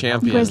 Oh, today. How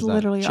Champion. You guys is that?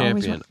 literally always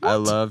Champion. want- I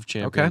What? love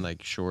Champion Okay.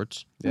 like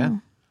shorts, Yeah.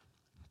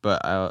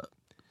 but I.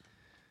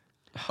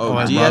 Oh,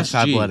 I love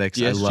DSG. Fabletics. I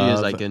DSG is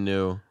love- like a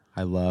new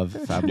I love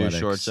Fabletics.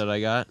 shorts that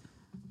I got.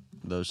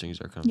 Those things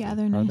are comfortable. Yeah,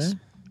 they're Are nice.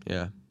 they?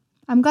 Yeah.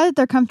 I'm glad that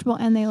they're comfortable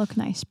and they look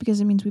nice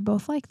because it means we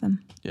both like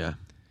them. Yeah.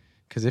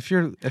 Because if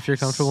you're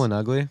comfortable and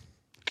ugly,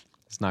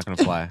 it's not gonna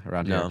fly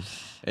around No,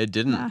 here. it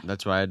didn't. Nah.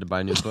 That's why I had to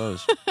buy new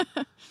clothes.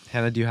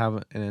 Hannah, do you have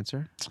an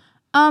answer?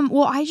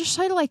 Well, I just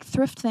try to like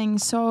thrift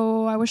things,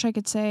 so I wish I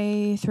could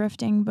say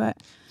thrifting, but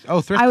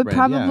Oh, thrift I would brand,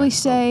 probably yeah.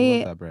 say-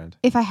 I love that brand.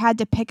 if I had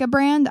to pick a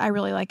brand, I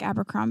really like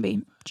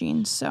Abercrombie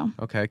jeans, so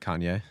Okay,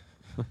 Kanye.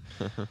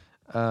 I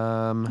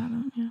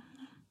don't yeah.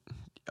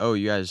 Oh,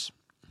 you guys,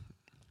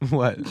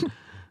 What?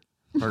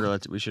 Parker,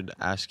 we should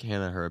ask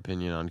Hannah her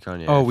opinion on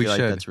Kanye. Oh, I we feel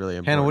should. like that's really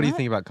important. Hannah, what do you What?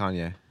 think about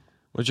Kanye?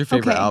 What's your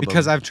favorite Okay. album?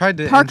 Because I've tried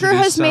to. Parker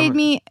introduce has made some-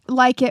 me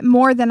like it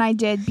more than I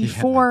did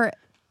before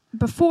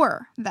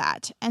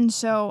that, and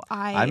so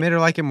I made her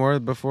like it more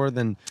before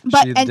than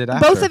but she and did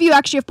after. both of you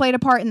actually have played a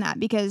part in that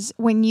because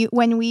when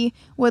we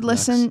would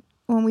listen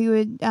when we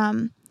would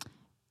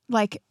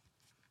like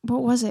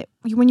what was it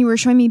when you were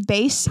showing me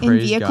bass in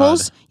Praise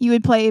vehicles you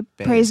would play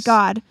Praise Bass.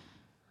 God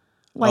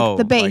like oh,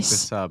 the bass like the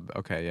sub.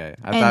 Okay, yeah.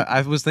 And-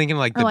 I was thinking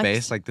like or the like-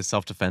 bass, like the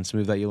self-defense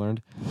move that you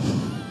learned.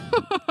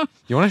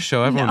 You want to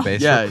show everyone No.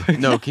 bass? real yeah, quick?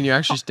 no. Can you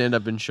actually stand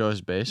up and show us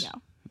bass?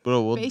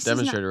 No. We'll Bass is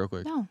demonstrate not- it real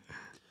quick. no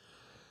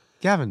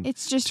Gavin.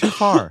 it's just too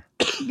far.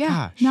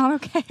 yeah Gosh. not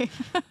okay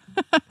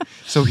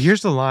So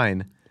here's the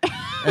line,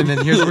 and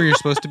then here's where you're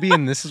supposed to be,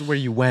 and this is where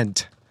you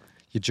went.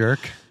 You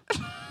jerk.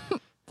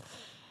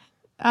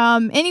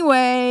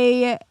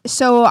 anyway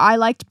so I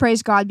liked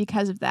Praise God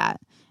because of that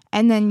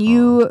and then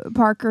you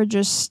Parker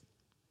just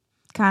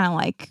kind of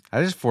like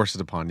I just forced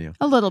it upon you.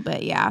 a little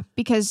bit yeah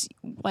because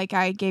like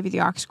I gave you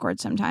the aux cord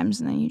sometimes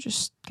and then you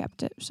just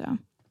kept it so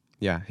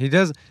Yeah, he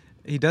does.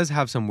 He does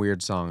have some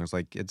weird songs.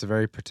 Like it's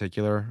very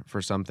particular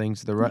for some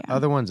things. The Yeah.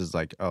 other ones is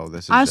like, oh,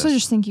 this is. I also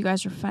just think you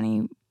guys are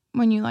funny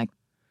when you like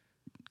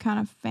kind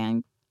of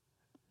fan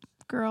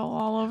girl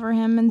all over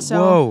him and so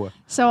Whoa,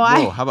 so Whoa,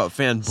 I how about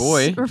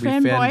fanboy? or We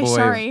fanboy fanboy.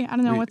 sorry I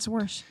don't know We- what's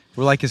worse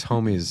we're like his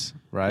homies,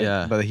 right?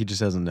 Yeah. But he just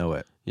doesn't know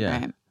it. Yeah,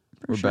 right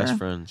for we're sure. best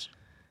friends.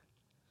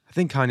 I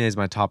think Kanye is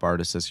my top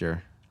artist this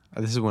year.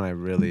 This is when I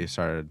really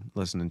started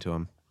listening to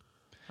him.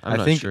 I'm I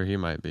not think- sure he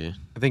might be.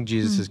 I think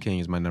Jesus is King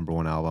is my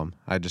 #1 album.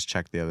 I just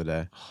checked the other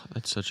day.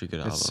 That's such a good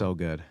album. It's so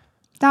good.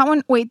 That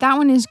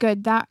one is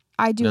good that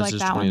I do That's like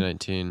just that one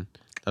 2019.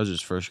 That was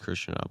his first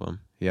Christian album.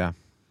 Yeah.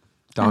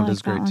 I Donda's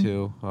like that great one.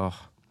 too. Oh,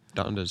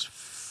 Donda's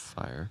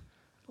fire.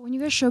 when you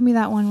guys showed me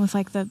that one with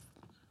like the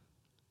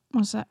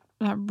what's that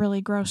really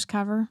gross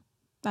cover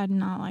I did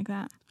not like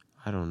that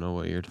I don't know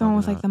what you're the one talking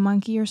with like about. the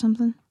monkey or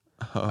something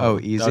Oh,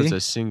 Easy? That was a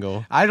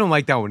single. I don't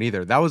like that one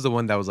either. That was the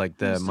one that was like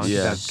the monkey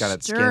Yeah. that got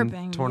its Disturbing.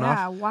 skin torn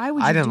yeah, off. why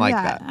would you I didn't do like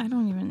that? that. I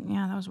don't even.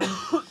 Yeah, that was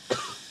weird.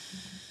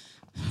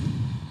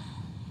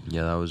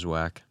 Yeah, that was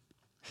whack.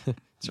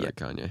 Sorry,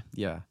 Kanye.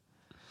 Yeah.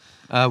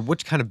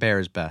 Which kind of bear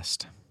is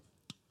best?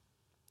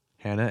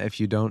 Hannah, if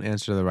you don't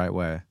answer the right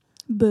way,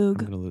 I'm Boog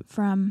gonna lose.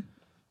 from.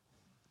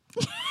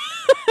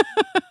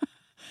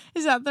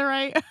 Is that the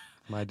right?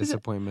 My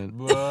disappointment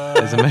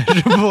is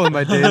immeasurable and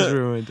my day is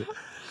ruined.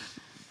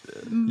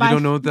 You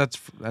don't know what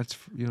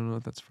you don't know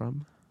what that's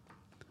from?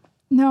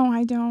 No,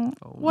 I don't.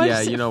 Oh. What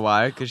Yeah, is you it? know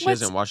why? Because she What's-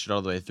 hasn't watched it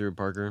all the way through,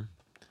 Parker.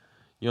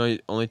 You know,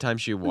 the only time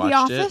she The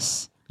watched it.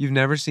 Office? You've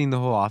never seen The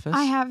Whole Office?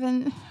 I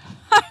haven't.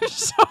 I'm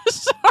so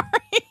sorry.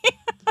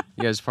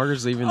 You guys,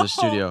 Parker's leaving the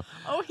studio.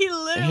 Oh, he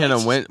literally. Hannah,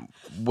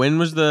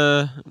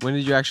 when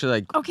did you actually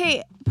like?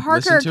 Okay,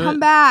 Parker, to come it?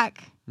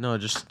 back. No,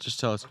 just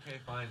tell us. Okay,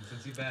 fine.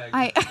 Since you begged.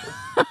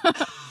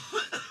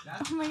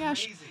 Oh my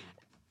gosh.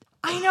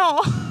 I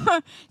know.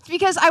 It's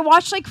because I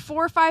watched like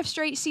 4 or 5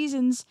 straight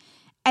seasons,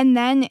 and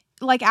then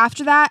like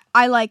after that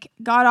I like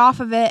got off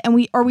of it, and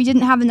we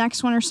didn't have the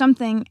next one or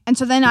something, and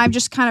so then I've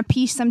just kind of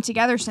pieced them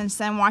together since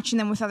then, watching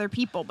them with other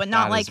people, but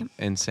not like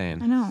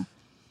insane. I know.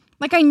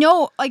 Like I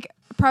know like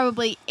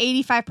probably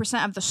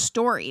 85% of the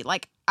story.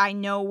 Like I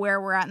know where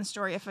we're at in the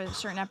story if a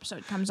certain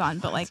episode comes on,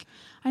 but like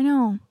I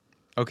know.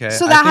 Okay.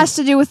 So I that think- has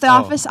to do with The oh.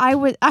 Office. I'm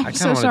I so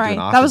kinda wanna sorry.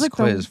 do an That was office like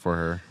quiz the for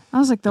her.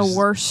 the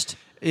worst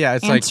Yeah,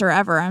 it's answer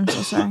ever. I'm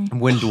so sorry. like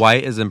when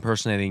Dwight is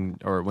impersonating,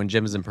 or when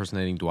Jim is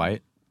impersonating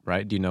Dwight,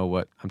 right? Do you know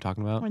what I'm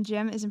talking about? When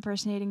Jim is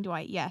impersonating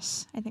Dwight,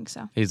 yes, I think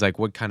so. He's like,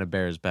 "What kind of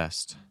bear is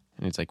best?"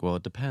 And he's like, "Well,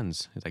 it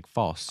depends." He's like,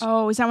 "False."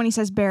 Oh, is that when he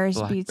says Bears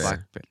Black beats bear.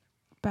 Black bear.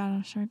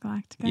 Battlestar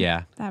Galactica?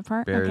 Yeah. That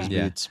part? Bears Okay.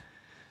 Yeah. beats.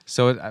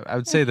 So I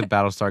would say the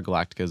Battlestar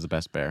Galactica is the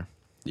best bear.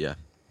 Yeah.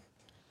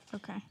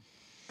 Okay.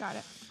 Got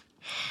it.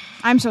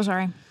 I'm so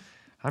sorry.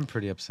 I'm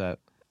pretty upset.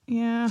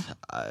 Yeah.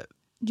 Uh,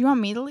 Do you want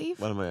me to leave?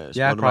 what am I?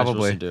 Yeah, what probably. Am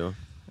I supposed to do?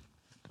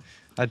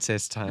 I'd say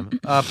it's time.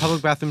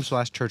 Public bathroom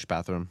 / church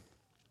bathroom.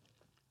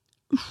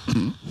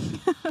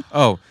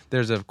 Oh,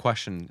 there's a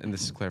question, and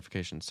this is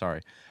clarification.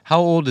 Sorry. How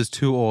old is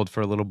too old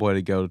for a little boy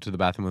to go to the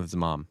bathroom with his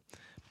mom?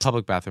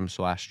 Public bathroom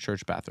 /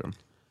 church bathroom.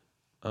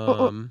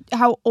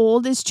 How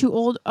old is too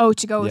old? Oh,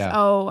 to go with. Yeah.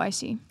 Oh, I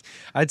see.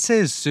 I'd say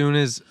as soon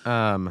as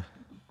I'd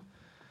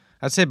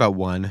say about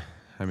 1.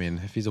 I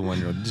mean, if he's a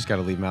 1-year-old, you just got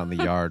to leave him out in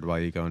the yard while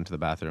you go into the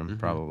bathroom,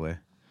 probably.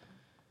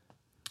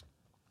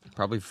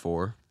 Probably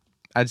 4.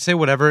 I'd say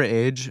whatever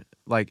age,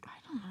 like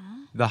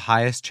the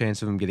highest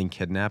chance of him getting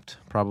kidnapped,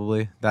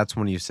 probably. That's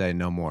when you say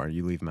no more.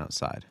 You leave him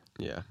outside.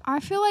 Yeah. I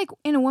feel like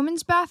in a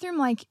woman's bathroom,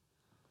 like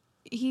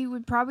he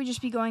would probably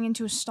just be going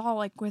into a stall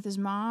like with his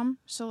mom.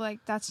 So like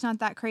that's not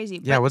that crazy.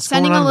 Yeah, But what's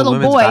sending going on a in the little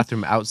women's boy,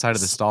 bathroom outside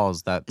of the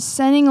stalls? That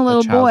sending a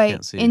little child boy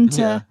can't see.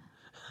 into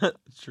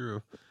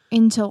True.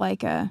 into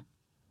like a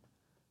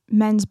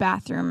men's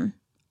bathroom,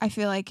 I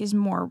feel like is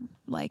more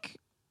like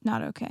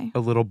not okay. a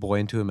little boy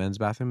into a men's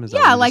bathroom? Is that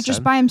Yeah, what you like just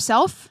said? by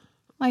himself.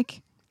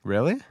 Like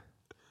Really?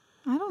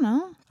 I don't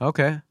know.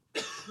 Okay.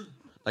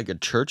 Like a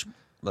church.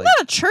 Like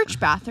Not a church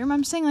bathroom.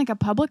 I'm saying like a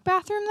public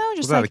bathroom though. What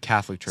Just about a like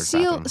Catholic church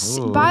see,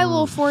 bathroom? Ooh. buy a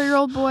little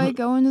 4-year-old boy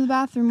go into the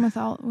bathroom with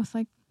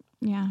like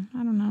yeah,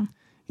 I don't know.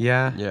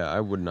 Yeah. yeah, I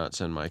would not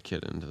send my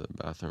kid into the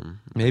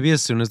bathroom. Maybe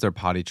as soon as they're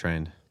potty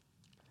trained.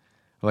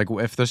 Like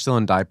if they're still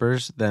in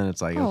diapers, then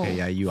it's like, okay,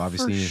 yeah, you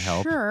obviously for need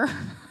help. Sure.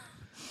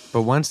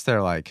 But once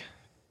they're like,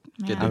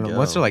 Good I don't to know,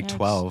 once go. they're like Yikes.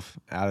 12,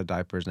 out of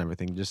diapers and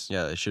everything, just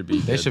Yeah, they should be.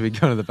 they should be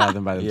going to the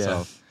bathroom by Yeah.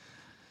 themselves.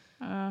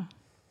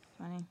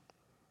 Funny.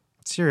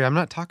 Siri, I'm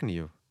not talking to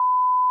you.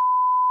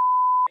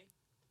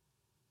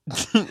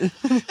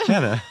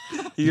 Hannah,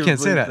 you can't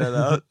say that.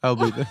 out. I'll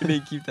bleep We it.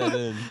 didn't keep that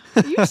in.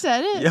 You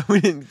said it. Yeah, we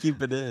didn't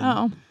keep it in.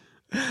 Oh.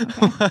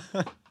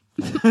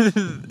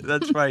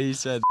 That's why he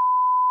said.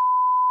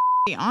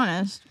 Be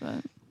honest,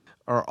 but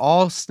Are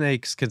all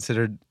snakes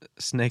considered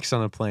snakes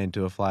on a plane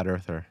to a flat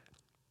earther?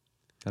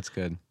 That's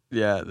good.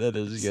 Yeah, that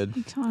is good.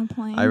 snakes on a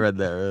plane. I read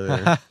that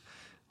earlier.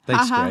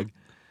 Thanks, Haha. Greg.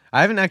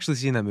 I haven't actually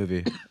seen that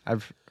movie.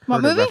 I've What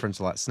heard it movie? referenced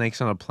a lot. Snakes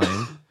on a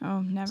Plane.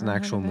 Oh, never. It's an heard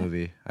actual of it.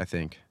 movie, I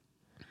think.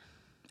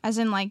 As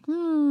in like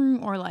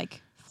or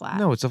like flat.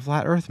 No, it's a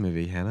flat Earth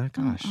movie, Hannah.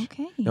 Oh, Gosh.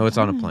 okay. No, it's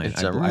on a yeah. plane.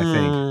 It's I a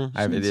think.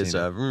 I haven't It is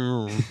seen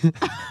a.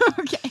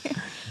 Okay.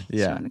 Yeah.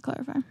 Just wanted to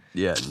clarify.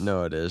 Yeah,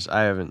 no, it is.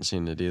 I haven't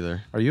seen it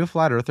either. Are you a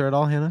flat earther at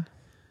all, Hannah?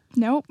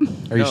 Nope.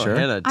 Are you No, sure?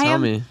 Hannah, I tell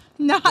am- me.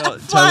 Not Tell a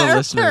the flat earther.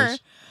 listeners.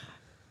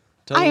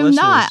 Tell I the am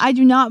listeners. not. I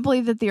do not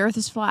believe that the Earth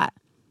is flat.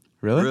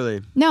 Really?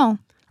 Really? No,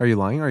 Are you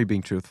lying? Or are you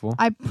being truthful?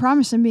 I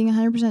promise I'm being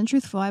 100%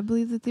 truthful. I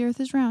believe that the Earth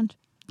is round.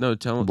 No,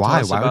 tell Why?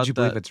 Tell us Why about would you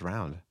believe that- it's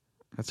round?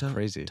 That's tell,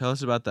 crazy. Tell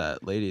us about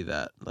that lady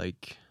that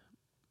like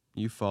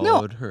you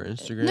followed her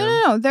Instagram.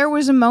 No. There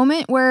was a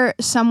moment where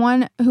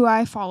someone who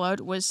I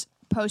followed was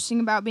posting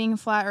about being a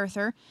flat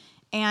earther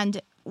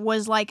and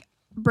was like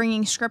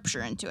bringing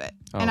scripture into it.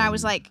 And I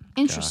was like,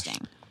 interesting.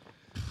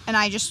 And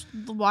I just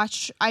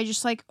watched, I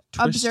just like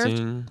observed.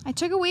 Twisting. I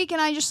took a week and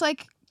I just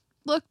like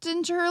looked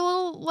into her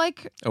little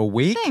like A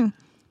week? thing.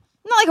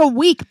 not like a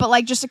week, but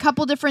like just a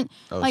couple different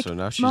Oh, like so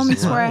now she's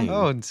moments where I- lying.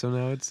 Oh, and so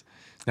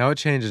now it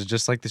changes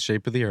just like the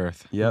shape of the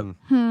earth. Yep.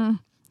 Hmm.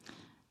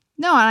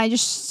 no, and I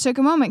just took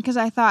a moment because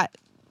I thought,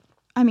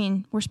 I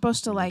mean, we're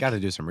supposed to like, Got to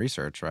do some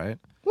research, right?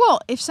 well,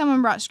 if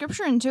someone brought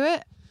scripture into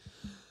it,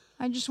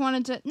 I just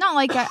wanted to not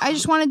like I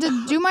just wanted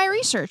to do my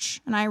research,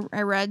 and I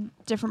read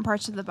different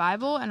parts of the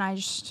Bible, and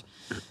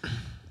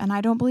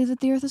I don't believe that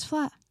the earth is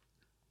flat.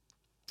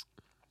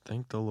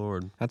 Thank the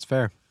Lord. That's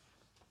fair.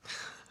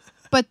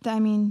 But I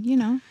mean, you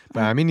know,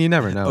 But I mean, you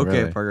never know.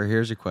 Okay, really. Parker.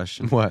 Here's a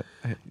question. What?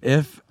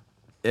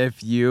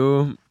 If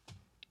you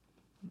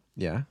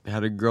Yeah.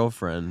 had a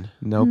girlfriend,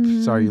 Nope.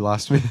 Sorry, you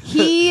lost me.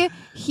 he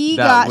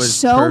That got was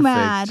so perfect.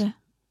 mad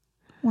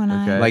when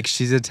Okay. Like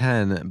she's a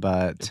 10,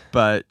 but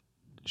but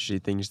she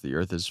thinks the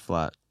Earth is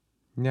flat,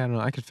 yeah, no,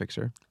 I could fix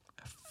her.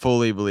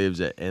 fully believes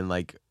it, and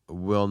like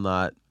will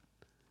not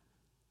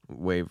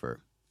waver,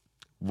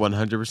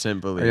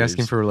 100% believes. Are you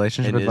asking for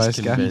relationship and is advice,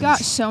 guy? he convinced. got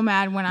so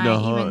mad when I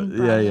even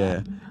brought it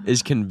up.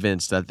 Is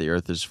convinced that the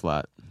Earth is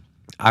flat.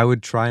 I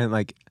would try and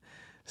like,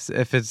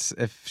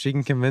 if she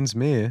can convince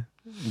me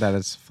that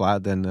it's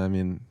flat, then I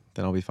mean,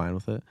 then I'll be fine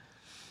with it.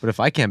 But if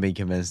I can't be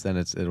convinced, then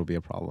it'll be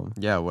a problem.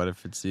 Yeah. What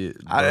if it's the?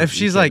 If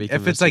she's like,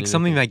 if it's like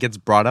something that gets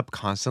brought up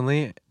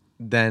constantly,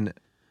 then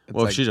it's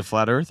Well, like, if she's a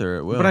flat earther,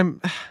 it will.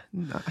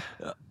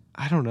 but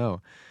I don't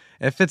know.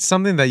 If it's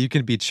something that you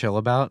can be chill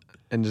about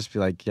and just be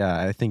like,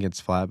 yeah, I think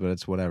it's flat, but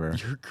it's whatever.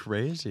 You're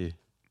crazy.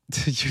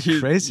 You're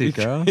crazy, you're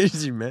girl.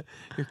 Crazy, man.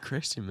 You're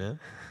crazy, man.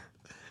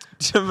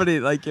 Somebody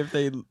like if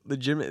they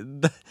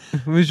legitimate,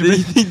 We should they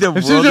be- think the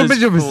If world she's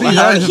is a flat. machine,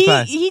 that is He,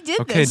 fine. he did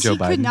Okay, this. Joe He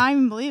could Biden. not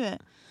even believe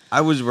it. I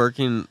was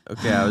working.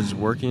 Okay, I was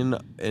working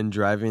and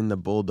driving the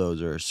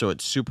bulldozer, so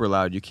it's super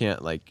loud. You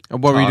can't like.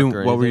 What were you talk doing?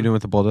 or What were you anything. doing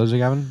with the bulldozer,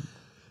 Gavin?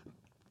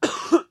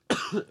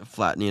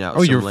 Flattening out.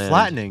 Oh, some you're land.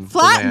 flattening. the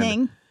Flattening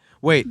land.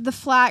 Wait, the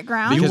flat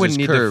ground. Because you wouldn't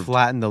it's need curved. to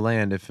flatten the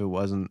land if it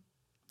wasn't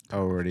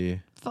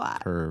already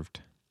flat.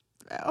 curved.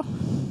 Oh.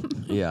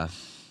 Yeah,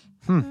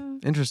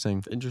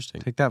 Interesting.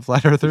 interesting. Take that,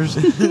 flat earthers.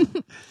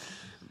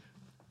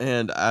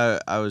 And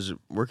I was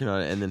working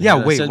on it, and then Yeah,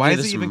 Hannah wait. sent Why me is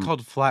it this even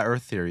called flat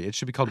Earth theory? It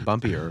should be called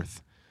bumpy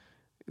Earth.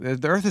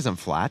 The Earth isn't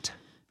flat.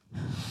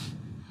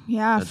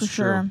 Yeah, That's for true.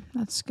 sure.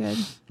 That's good.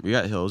 We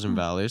got hills and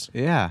valleys.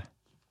 Yeah,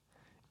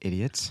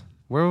 idiots.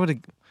 Where would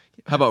it?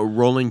 How about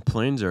rolling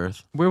plains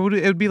Earth? Where would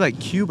it? It would be like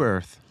cube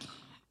Earth.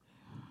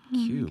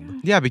 Cube.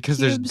 Yeah, because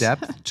there's Cubes.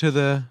 depth to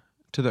the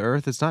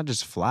Earth. It's not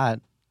just flat.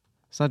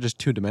 It's not just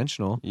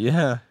 2-dimensional.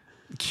 Yeah.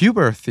 Cube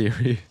Earth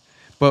theory,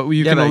 but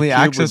you Yeah, can but only cube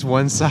access would-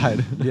 one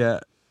side. Yeah.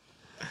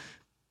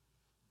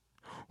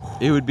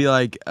 It would be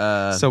like.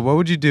 So what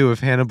would you do if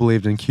Hannah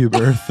believed in cube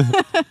Earth?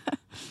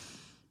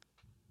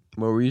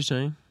 What were you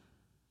saying?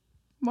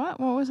 What?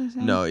 What was I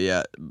saying? No,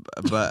 yeah,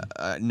 but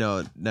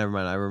no, never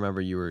mind. I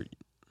remember you were.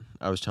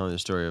 I was telling the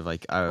story of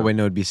like. Oh, wait,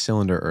 no, it'd be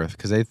cylinder Earth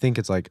because they think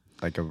it's like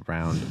a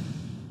round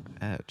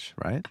edge,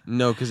 right?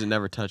 No, because it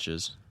never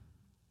touches.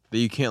 That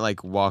you can't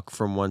like walk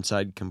from one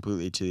side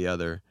completely to the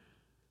other.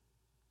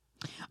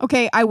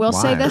 Okay, I will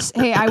say Why? this.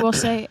 Hey, I will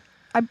say.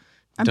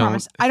 I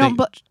promise. I don't.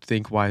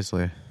 Think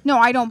wisely. No,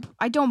 I don't.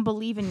 I don't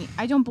believe in.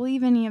 I don't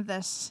believe any of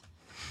this.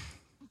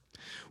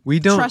 We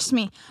don't. Trust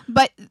me.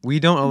 But We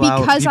don't allow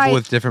because people I-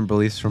 with different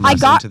beliefs from I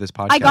us got. into this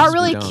podcast. I got We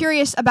really don't.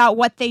 curious about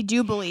what they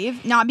do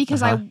believe, not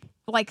because Uh-huh. I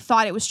like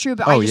thought it was true,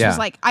 but Oh, I just yeah.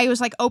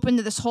 was like, open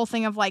to this whole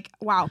thing of like,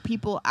 wow,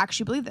 people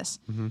actually believe this.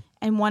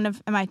 And one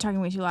of, am I talking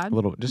way too loud? A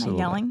little, just Am a I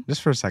little, yelling? bit.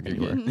 Just for a second.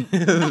 You were.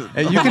 Oh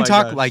You can my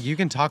talk gosh. like you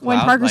can talk When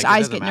loud, Parker's like, it eyes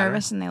doesn't get matter.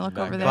 nervous and they look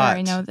over there, But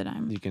I know that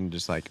I'm You can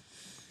just like,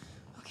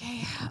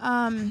 okay.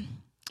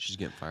 She's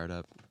getting fired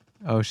up.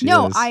 oh, she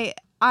No, is.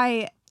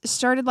 I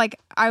started like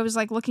I was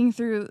like looking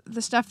through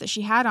the stuff that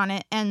she had on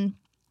it, and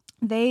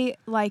they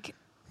like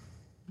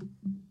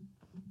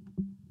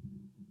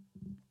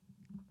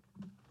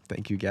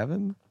Thank you,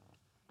 Gavin.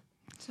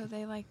 so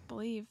they like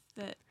believe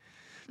that.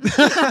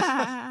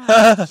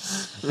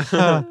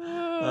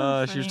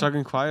 She was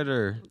talking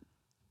quieter.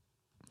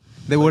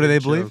 What do they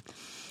Joke.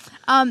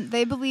 believe?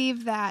 They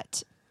believe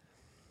that.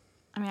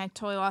 I mean, I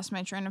totally lost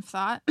my train of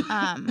thought.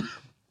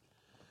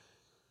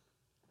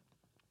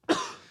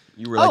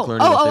 You were like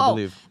learning what they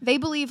believe. They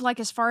believe like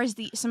as far as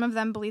some of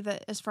them believe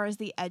that as far as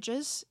the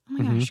edges. Oh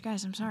my gosh,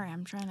 guys, I'm sorry.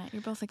 I'm trying to.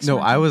 You're both like. Mm-hmm. No,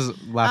 I smirking.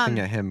 was laughing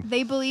at him.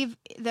 They believe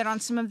that on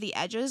some of the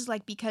edges,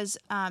 like because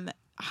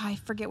I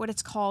forget what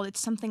it's called. It's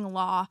something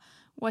law.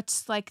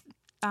 What's like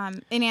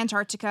in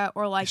Antarctica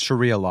or like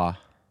Sharia law.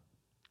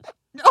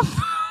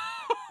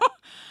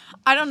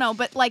 I don't know,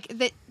 but like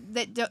that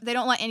they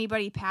don't let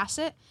anybody pass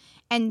it,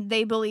 and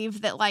they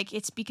believe that like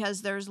it's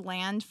because there's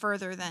land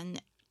further than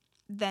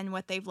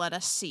what they've let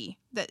us see.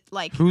 That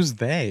like Who's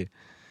they?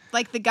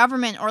 like the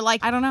government or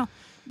like I don't know.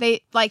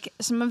 They like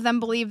some of them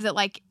believe that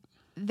like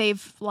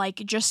they've like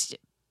just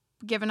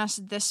given us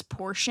this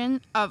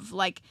portion of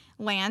like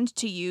land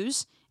to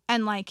use,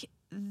 and like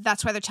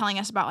that's why they're telling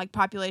us about like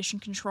population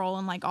control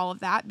and like all of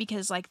that,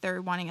 because like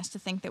they're wanting us to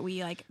think that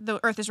we like the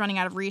earth is running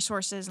out of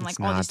resources and It's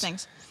like all these not.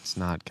 things. It's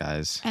not,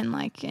 guys. And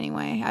like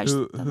anyway, I just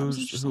thought that was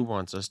interesting. Who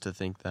wants us to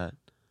think that?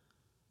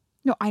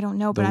 No, I don't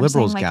know, but The I'm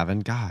liberals, saying, like, Gavin.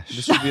 Gosh.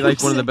 This would be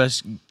like one of the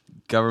best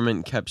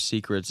government kept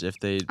secrets if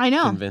they I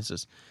know. convince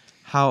us.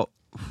 How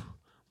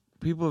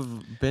people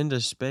have been to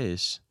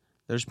space.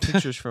 There's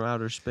pictures from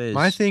outer space.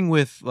 My thing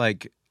with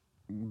like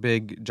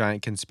big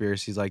giant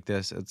conspiracies like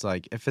this, it's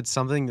like if it's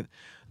something that,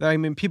 I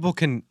mean, people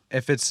can,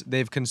 if it's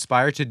they've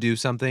conspired to do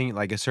something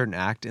like a certain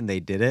act and they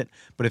did it,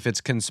 but if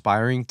it's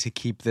conspiring to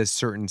keep this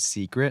certain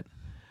secret,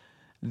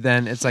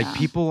 then it's like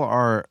people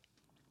are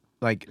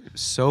like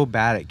so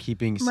bad at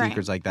keeping Right.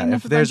 secrets like that. And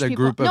if if a there's bunch a of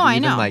people- group of No, I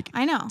even know. like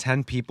I know.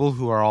 10 people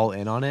who are all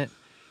in on it,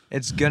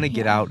 it's gonna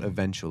get Yeah. out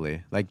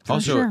eventually. Like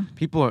Also, sure.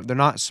 people they're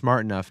not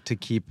smart enough to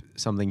keep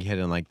something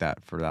hidden like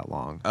that for that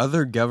long.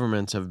 other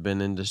governments have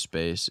been into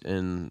space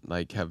and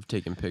like have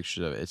taken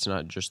pictures of it. It's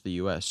not just the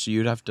U.S. So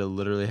you'd have to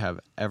literally have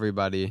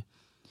everybody.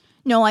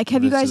 No, like,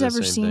 have you This guys is the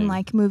ever same seen thing.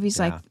 like movies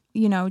Yeah. like,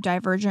 you know,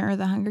 Divergent or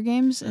The Hunger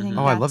Games? I think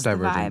Oh, I love that's the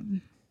Divergent.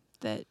 vibe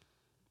that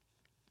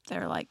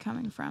they're like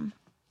coming from.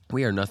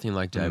 We are nothing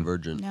like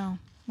Divergent. No,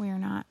 we are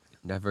not.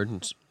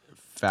 Divergent's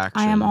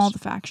factions. I am all the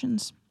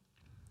factions.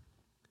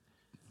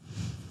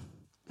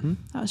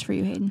 That was for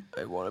you, Hayden.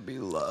 I want to be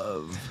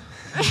loved.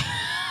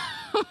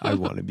 I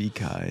want to be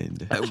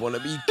kind. I want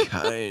to be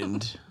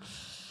kind.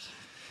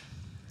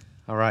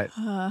 All right.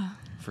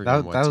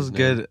 Forget That was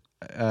good.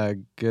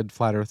 Good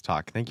flat Earth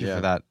talk. Thank you Yeah.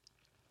 for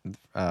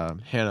that,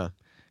 Hannah.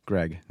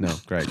 Greg. No,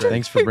 Greg.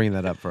 Thanks for bringing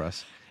that up for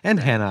us. And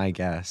Hannah, I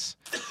guess.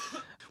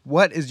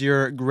 What is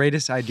your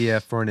greatest idea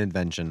for an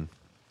invention?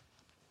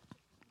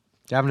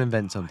 Gavin,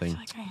 invent something.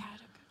 Like I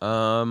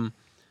had it.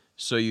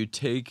 So you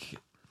take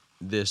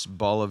this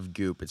ball of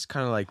goop. It's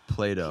kind of like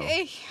Play-Doh.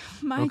 Okay,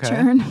 my Okay.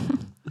 turn.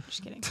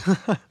 Just kidding.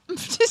 I'm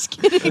just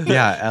kidding.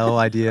 Yeah, L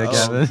idea,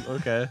 Gavin.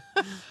 Okay.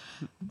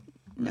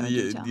 No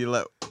you, detail. you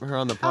let her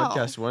on the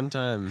podcast one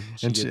time.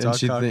 She And gets all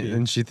cocky.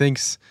 and she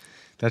thinks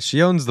that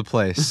she owns the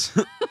place.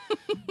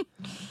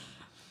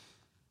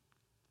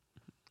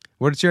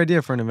 What's your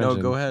idea for an no,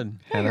 invention? go ahead.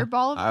 Hey, your Hannah?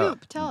 ball of I-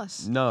 goop. Tell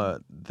us. No,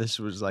 this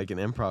was like an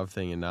improv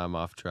thing, and now I'm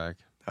off track.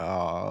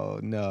 Oh,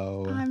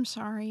 no. I'm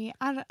sorry.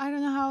 I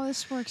don't know how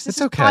this works. This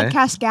It's is okay.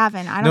 podcast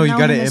Gavin. I don't No, know you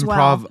got to him as improv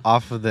well.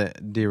 off of the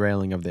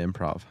derailing of the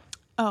improv.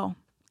 Oh,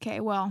 okay.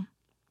 Well,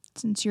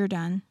 since you're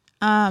done,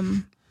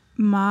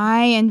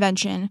 my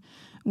invention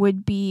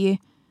would be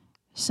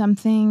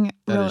something.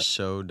 That real- is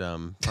so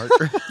dumb.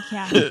 Parker,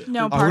 yeah.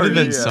 No, I Parker. would've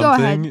been Go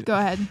something- ahead. Go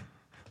ahead.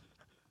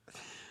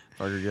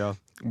 Parker, go.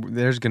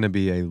 There's going to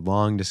be a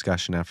long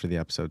discussion after the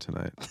episode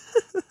tonight.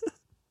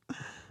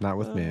 Not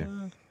with me.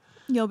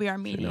 You'll be our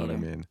You mediator. know what I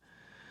mean.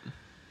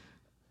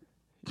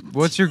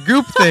 What's your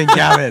goop thing,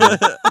 Gavin?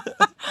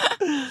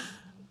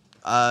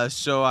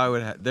 So I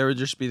would. There would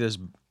just be this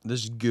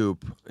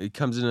goop. It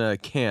comes in a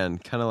can,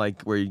 kind of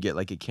like where you get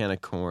like a can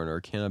of corn or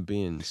a can of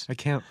beans. I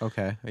can't.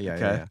 Okay. Yeah,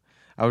 Okay. yeah.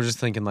 I was just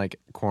thinking like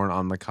corn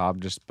on the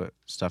cob, just but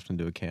stuffed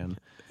into a can.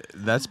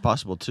 That's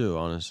possible too,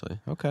 honestly.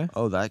 Okay.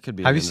 Oh, that could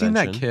be. Have an you seen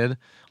that invention. kid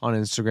on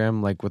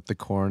Instagram, like with the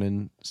corn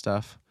and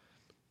stuff?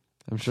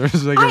 I'm sure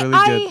it's like a really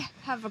good. I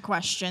have a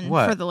question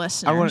What? for the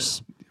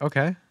listeners.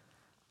 Okay.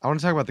 I want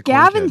to talk about the corn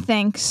Gavin kid.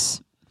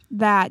 thinks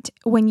that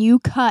when you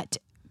cut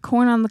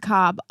corn on the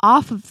cob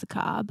off of the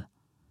cob,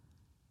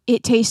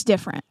 it tastes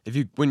different.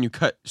 When you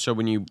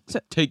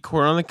take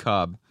corn on the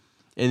cob,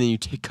 and then you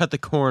cut the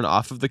corn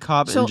off of the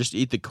cob So- and just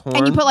eat the corn.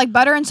 And you put like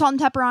butter and salt and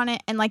pepper on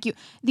it, and like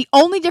the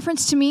only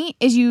difference to me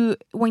is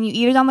when you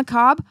eat it on the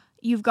cob,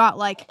 you've got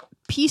like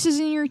pieces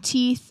in your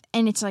teeth,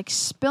 and it's like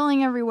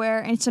spilling everywhere,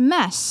 and it's a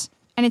mess,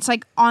 and it's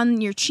like on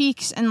your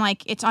cheeks, and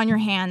like it's on your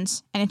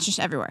hands, and it's just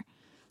everywhere.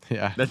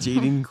 Yeah. That's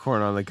eating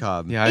corn on the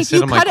cob. Yeah. I If sit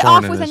you on my cut it corn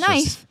off and with a it's just-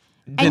 knife,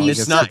 Then and you it's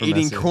gets not super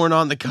eating messy. corn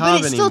on the but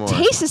cob it still anymore.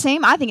 tastes the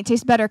same. I think it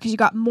tastes better because you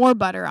got more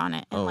butter on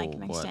it and like Oh,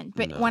 mixed what? in.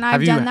 But No. when Have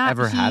I've you done that,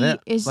 ever had he it,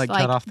 is like,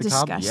 like cut off the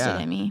cob? disgusted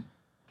Yeah. at me.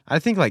 I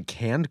think like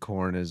canned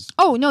corn is.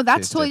 Oh no, that's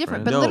Tastes totally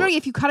different. different. But No. literally,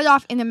 if you cut it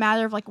off in a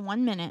matter of like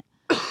 1 minute,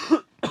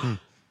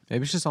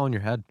 Maybe it's just all in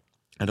your head.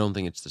 I don't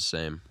think it's the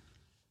same.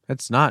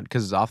 It's not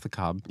because it's off the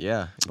cob.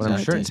 Yeah, But I'm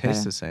Exactly. sure it Tastes tastes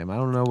better. the same. I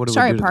don't know what it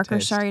sorry, would do to the Parker.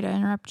 taste. Sorry to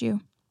interrupt you.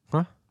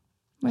 Huh?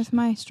 With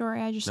my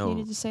story, I just No,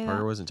 needed to say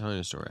Parker that. wasn't telling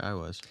a story. I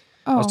was.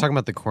 Oh, I was talking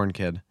about the corn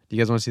kid. Do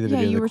you guys want to see the yeah,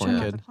 video you of were the talking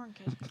corn about kid? the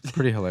corn kid. It's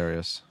pretty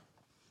hilarious.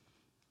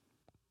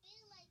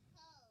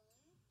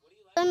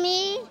 For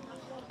me,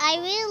 I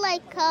really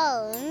like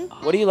cone.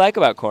 What do you like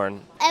about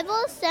corn?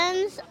 Ever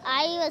since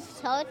I was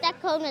told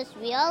that cone was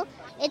real,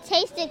 it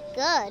tasted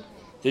good.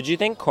 Did you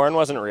think corn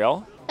wasn't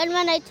real? But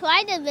when I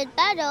tried it with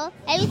butter,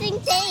 everything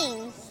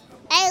changed.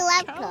 I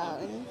love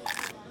cone.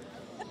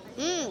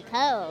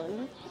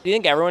 Cone. Do you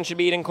think everyone should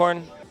be eating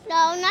corn?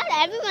 No, not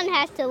everyone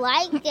has to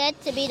like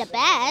it to be the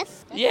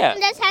best. Yeah.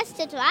 Everyone just has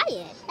to try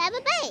it. Have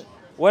a bite.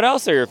 What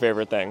else are your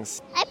favorite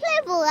things? I play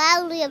a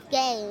variety of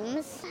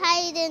games.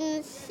 Hide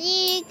and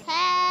seek,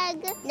 tag,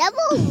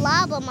 Neville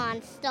Lava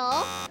Monster.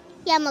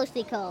 Yeah,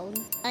 mostly cone.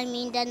 I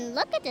mean, then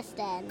look at this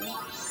then.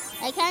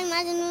 I can't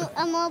imagine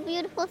a more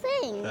beautiful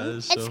thing. That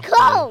is It's so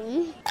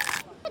cone.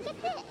 Look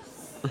at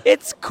this.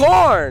 It's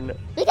corn!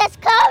 Because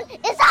corn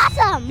is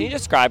awesome. Can you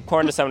describe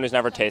corn to someone who's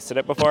never tasted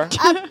it before?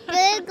 A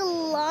big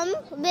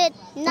lump with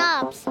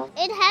knobs.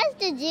 It has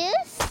the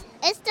juice.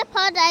 It's the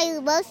part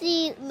that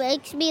mostly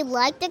makes me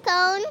like the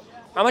cone.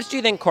 How much do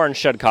you think corn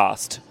should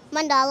cost?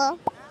 $1.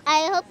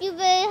 I hope you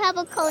will have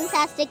a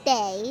cone-tastic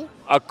day.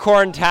 A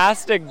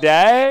corn-tastic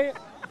day?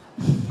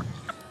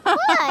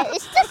 What?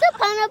 It's just a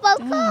pun about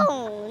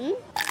cone.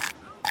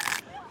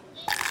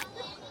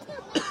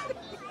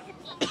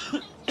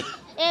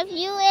 If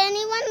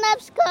anyone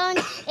loves corn,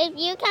 if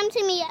you come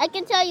to me, I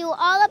can tell you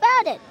all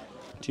about it.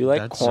 Do you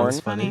like That corn? sounds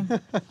funny.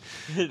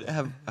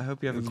 I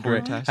hope you have a Great.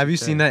 corn-tastic Have you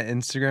day. seen that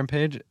Instagram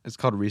page? It's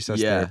called Recess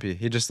Yeah. Therapy.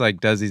 He just like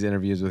does these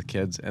interviews with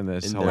kids, and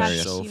it's And they're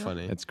hilarious. so Cute.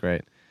 funny. It's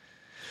great.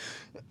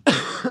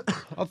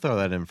 I'll throw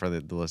that in for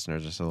the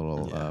listeners, just a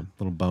little Yeah.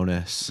 little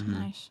bonus.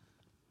 Nice.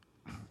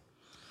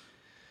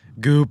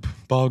 Goop,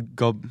 ball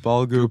goop.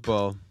 Ball.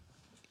 Okay,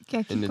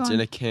 keep And it's going. in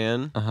a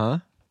can. Uh-huh.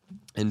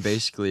 And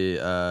basically,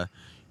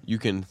 you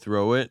can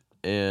throw it,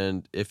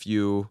 and if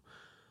you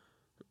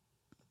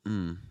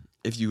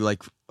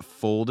like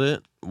fold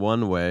it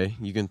one way,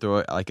 you can throw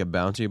it like a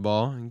bouncy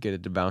ball and get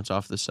it to bounce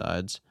off the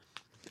sides.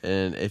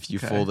 And if you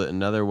Okay. fold it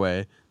another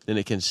way, then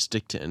it can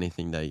stick to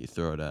anything that you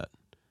throw it at.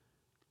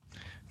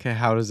 Okay,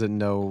 how does it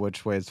know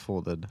which way it's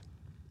folded?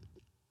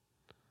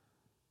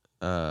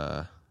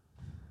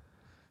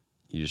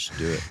 You just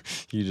do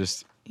it. You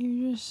just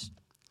You just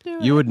do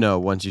it. You would know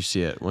once you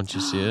see it. Once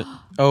you see it,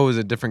 oh, is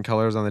it different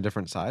colors on the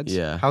different sides?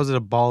 Yeah. How is it a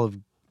ball of?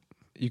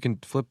 You can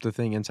flip the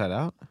thing inside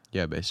out.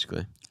 yeah,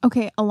 basically.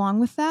 Okay, along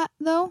with that,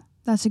 though,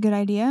 that's a good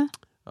idea.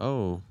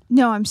 Oh,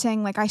 No, I'm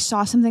saying, like, I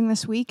saw something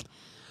this week.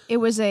 It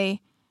was a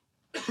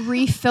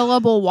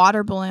refillable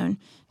water balloon.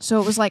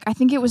 So it was like, I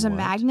think it was a What?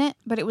 magnet,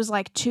 but it was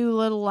like two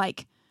little,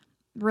 like,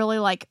 really,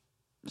 like,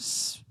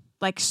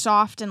 like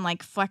soft and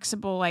like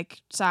flexible,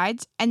 like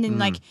sides. And then,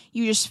 like,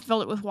 you just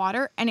fill it with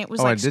water and it was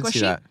Oh, I like did squishy. see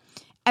that.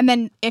 And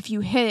then if you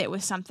hit it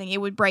with something, it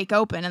would break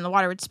open and the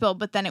water would spill,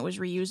 but then it was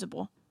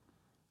reusable.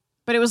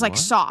 But it was like What?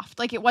 soft.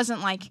 Like, it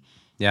wasn't like,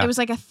 Yeah. it was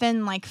like a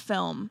thin, like,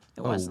 film.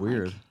 It oh, wasn't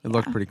weird. Like, It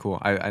looked pretty cool.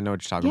 I know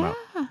what you're talking about.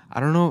 Yeah. I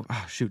don't know.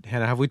 Oh, shoot,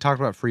 Hannah, have we talked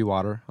about free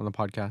water on the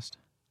podcast?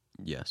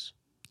 Yes.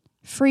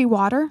 Free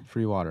water?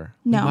 Free water.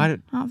 No, I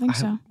don't think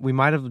so. We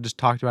might have just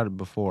talked about it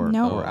before.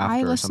 No, or after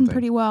I or listened something.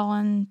 pretty well,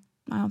 and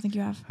I don't think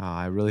you have. Oh,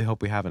 I really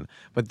hope we haven't.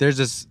 But there's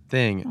this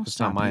thing. I'll It's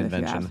not stop my you if you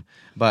invention. have.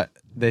 But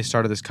they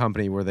started this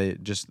company where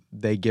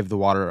they give the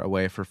water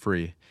away for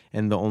free,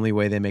 and the only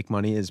way they make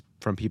money is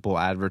from people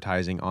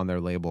advertising on their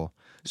label.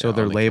 So Yeah,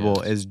 their on the label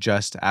cans. is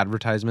just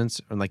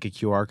advertisements or like a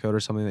QR code or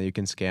something that you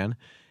can scan,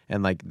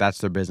 and like that's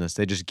their business.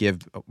 They just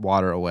give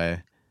water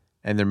away,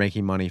 and they're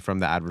making money from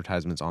the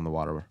advertisements on the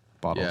water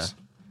bottles.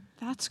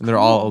 That's And they're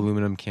all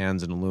aluminum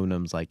cans, and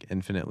aluminum's like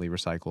infinitely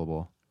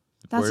recyclable.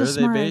 That's Where a are they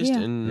smart based?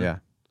 idea. Yeah.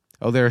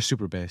 Oh, they're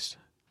super based.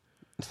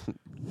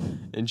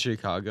 In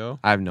Chicago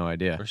I have no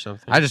idea. or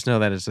something. I just know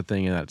that it's a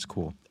thing and that's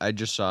cool. I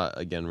just saw it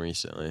again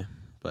recently,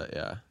 but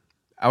yeah.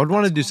 I would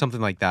want to do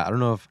something like that. I don't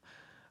know if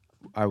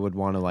I would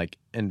want to like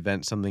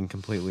invent something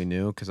completely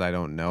new because I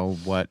don't know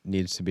what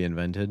needs to be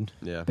invented.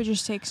 Yeah. But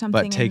just take something.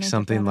 But and take make it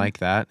something better. like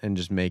that and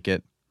just make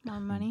it more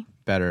money.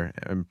 better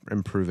and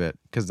improve it.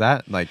 Because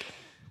that like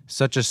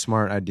such a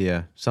smart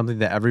idea, something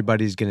that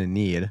everybody's gonna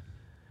need,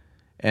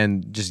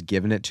 and just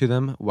giving it to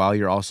them while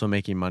you're also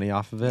making money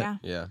off of it. Yeah,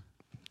 Yeah.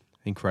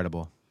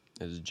 Incredible.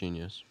 It's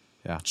genius.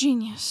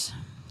 genius.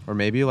 Or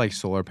maybe like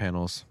solar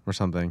panels or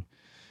something,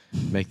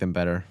 make them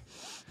better.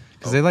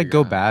 Because Oh, they like figure go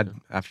out how bad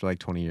to- after like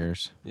 20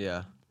 years.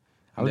 Yeah.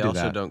 I would They do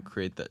also that.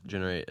 don't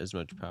generate as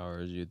much power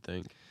as you'd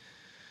think.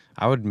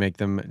 I would make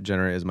them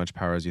generate as much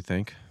power as you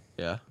think.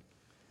 Yeah.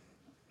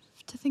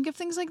 To think of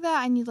things like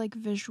that, I need like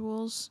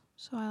visuals.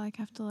 So I like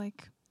have to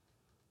like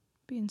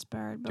be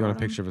inspired. Do you want a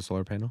picture of a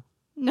solar panel?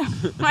 No,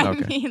 I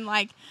Okay. mean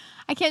like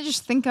I can't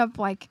just think up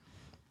like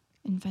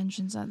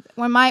inventions.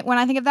 When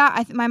I think of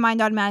that, my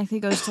mind automatically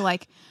goes to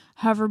like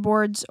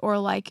hoverboards or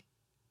like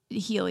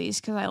Heelys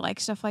because I like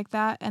stuff like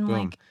that and Boom.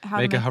 like how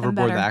Make to a make them hoverboard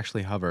better. that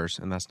actually hovers,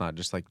 and that's not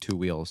just like two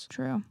wheels.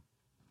 True.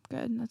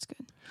 Good. That's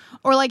good.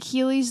 Or like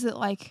Heelys that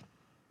like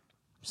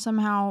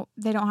somehow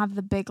they don't have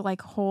the big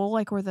like hole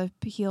like where the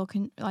heel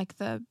can like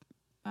the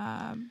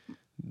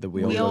The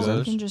wheel wheel goes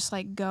in. can just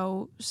like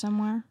go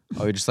somewhere.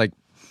 Oh, you just like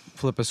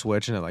flip a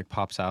switch and it like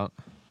pops out.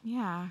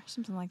 Yeah,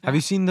 something like that. Have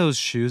you seen those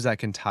shoes that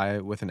can tie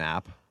with an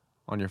app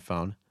on your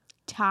phone?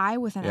 tie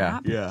with an Yeah.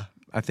 app? Yeah.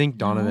 I think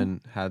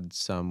Donovan had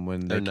some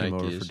when they They're came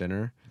over for Nikes.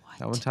 dinner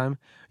that one What? time.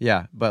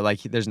 Yeah, but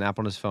like there's an app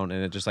on his phone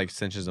and it just like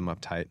cinches them up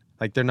tight.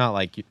 Like they're not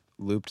like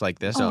looped like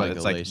this, Oh. but Like it's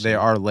a like lace they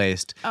up. are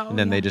laced, Oh, and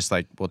then yeah. they just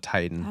like will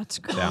tighten That's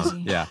down.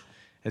 crazy. Yeah,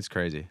 it's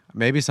crazy.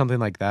 Maybe something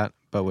like that,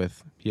 but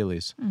with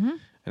Heelys. Mhm.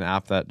 An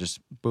app that just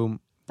boom,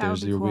 That would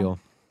there's be your cool. wheel.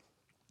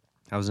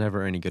 I was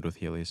never any good with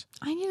Heelys.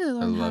 I need to I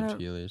learn how loved to.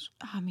 Heelys.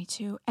 Ah, me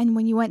too. And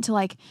when you went to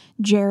like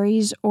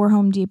Jerry's or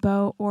Home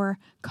Depot or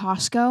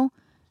Costco, it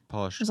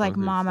Polished was like,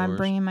 concrete "Mom, I'm floors.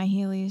 bringing my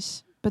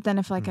Heelys." But then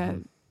if like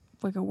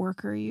Mm-hmm. a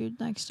worker, you'd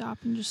like stop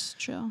and just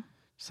chill.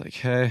 It's like,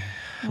 hey,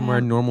 I'm Yeah.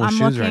 wearing normal I'm shoes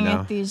looking right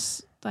now. at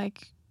these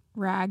like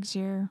rags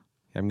here.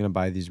 I'm gonna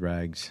buy these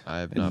rags. I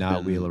have And not not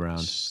been wheel around.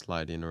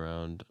 sliding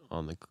around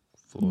on the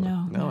floor.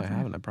 No, No, I never.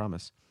 haven't. I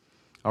promise.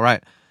 All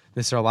right,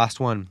 this is our last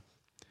one.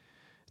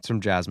 It's from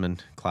Jasmine,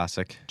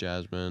 classic.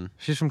 Jasmine.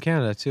 She's from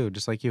Canada too,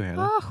 just like you,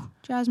 Hannah. Oh,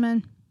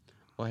 Jasmine.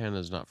 Well,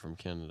 Hannah's not from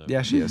Canada.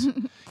 Yeah, she is.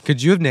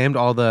 Could you have named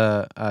all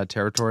the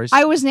territories?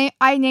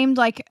 I named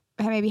like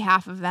maybe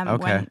half of them.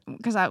 Okay.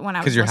 When I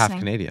was Because you're half listening.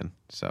 Canadian,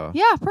 so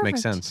Yeah, perfect.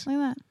 Makes sense.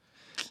 Like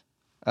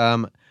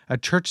that. A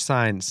church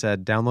sign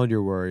said, "Download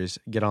your worries,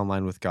 get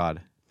online with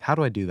God." How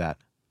do I do that?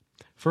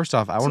 First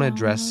off, I want to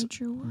address Download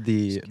your worries,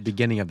 the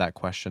beginning of that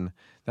question.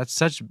 That's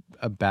such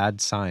a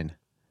bad sign.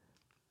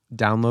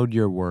 Download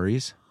your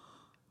worries.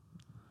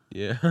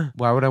 Yeah.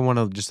 Why would I want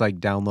to just like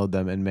download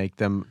them and make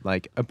them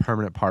like a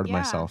permanent part of Yeah.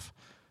 myself?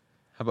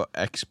 How about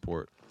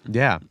export?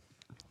 Yeah.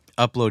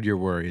 Upload your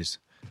worries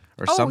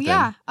or Oh something.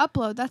 yeah,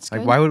 upload. That's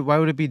good. Like why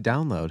would it be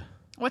download?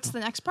 What's the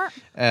next part?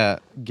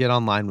 Get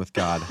online with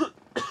God.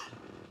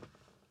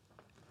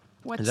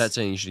 What's Is that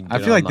saying you should? I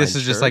Get feel like this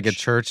online is just like a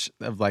church? church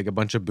of like a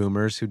bunch of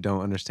boomers who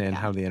don't understand Yeah.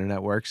 how the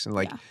internet works and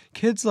like Yeah.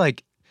 kids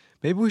like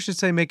maybe we should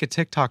say make a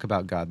TikTok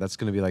about God. That's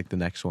going to be like the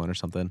next one or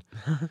something.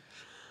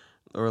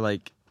 Or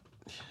like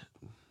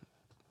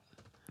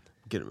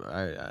get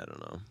I don't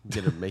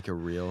know, make a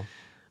reel,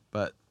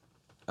 but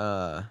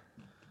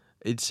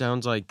it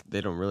sounds like they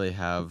don't really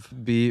have.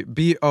 Be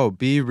real.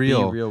 Be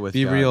real with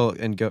Be God. real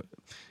and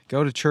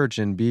go to church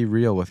and be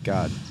real with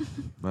God.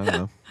 I don't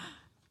know.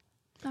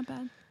 not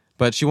bad?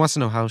 But she wants to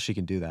know how she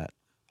can do that.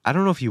 I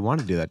don't know if you want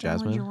to do that, Download your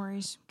Jasmine.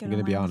 worries. Get I'm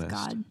gonna be online with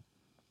honest. God.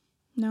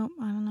 Nope,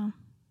 I don't know.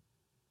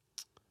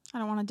 I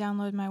don't want to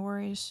download my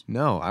worries.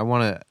 No, I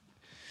want to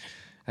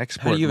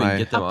export How do you even my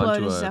get them Upload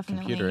onto is a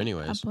definitely computer,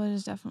 anyways? Upload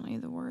is definitely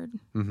the word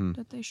Mhm.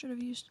 that they should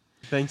have used.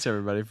 Thanks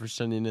everybody for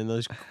sending in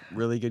those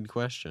really good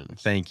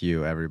questions. Thank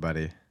you,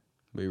 everybody.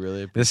 We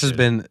really appreciate This has it.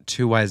 been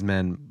two wise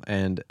men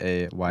and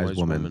a wise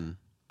woman.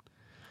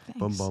 Thanks.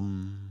 Bum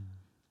bum.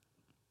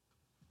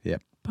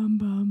 Bum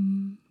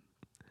bum.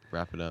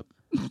 Wrap it up.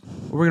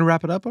 We're gonna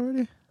wrap it up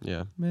already,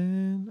 Yeah.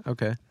 man.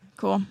 Okay,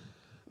 Cool.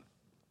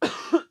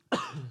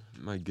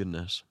 My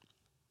goodness.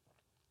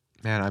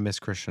 man. I miss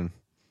Christian.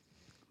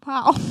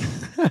 Wow.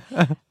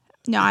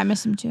 No, I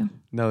miss him too.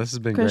 No, this has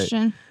been great,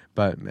 Christian.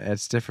 but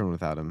it's different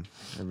without him.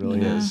 It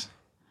really Yeah. is.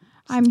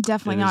 I'm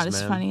definitely It not is,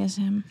 as man. funny as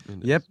him.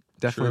 Yep,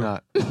 definitely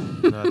True.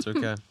 not. No, it's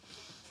okay.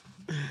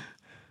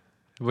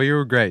 Well, you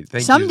were great.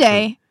 Thank you.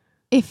 Someday,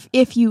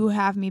 if you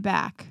have me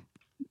back,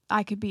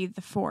 I could be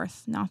the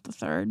fourth, not the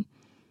third.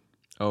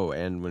 Oh,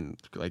 and when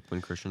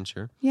Christian's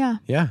here. Yeah,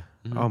 Yeah.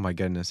 Mhm. Oh my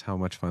goodness, how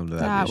much fun would that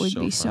that be? would so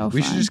be fun. so fun.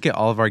 We should just get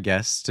all of our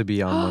guests to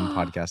be on one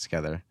podcast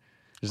together.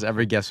 Just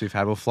every guest we've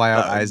had. We'll fly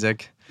out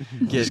Isaac.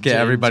 Just get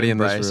James everybody and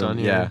in this Bryce room. on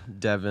here. Yeah.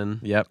 Devin,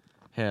 Yep.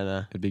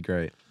 Hannah. It'd be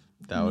great.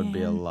 That would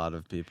be a Man. lot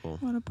of people.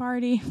 What a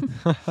party.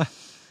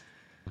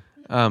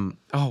 One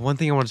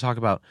thing I want to talk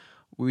about.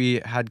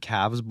 We had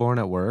calves born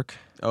at work.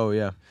 Oh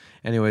yeah.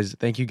 Anyways,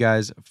 thank you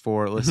guys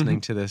for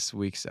listening to this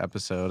week's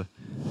episode.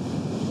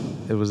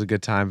 It was a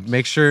good time.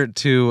 Make sure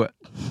to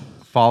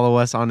follow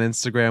us on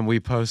Instagram. We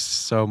post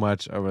so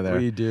much over there.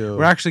 We do.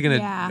 We're actually gonna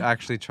Yeah.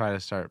 actually try to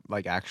start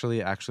actually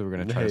we're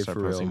gonna try Hey, to start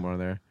for posting real. more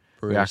there.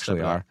 For We real, actually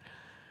step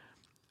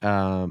it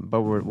are. up.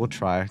 But we'll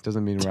try.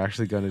 Doesn't mean we're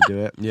actually gonna do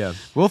it. Yeah.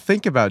 We'll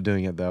think about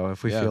doing it though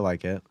if we Yeah. feel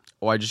like it.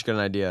 Oh, I just got an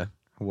idea.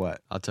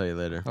 What? I'll tell you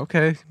later.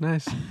 Okay,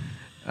 nice.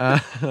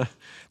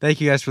 Thank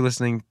you guys for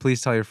listening.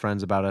 Please tell your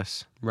friends about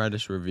us. Write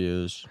us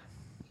reviews.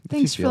 if you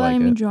Thanks for feel like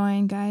letting me it.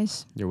 join,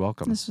 guys. You're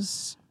welcome. This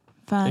was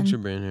fun. Thanks for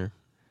being here.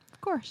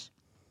 Of course.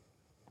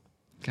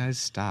 Guys,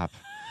 stop.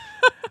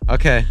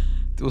 Okay,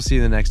 we'll see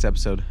you in the next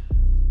episode.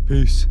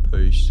 Peace.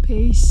 Peace.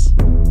 Peace.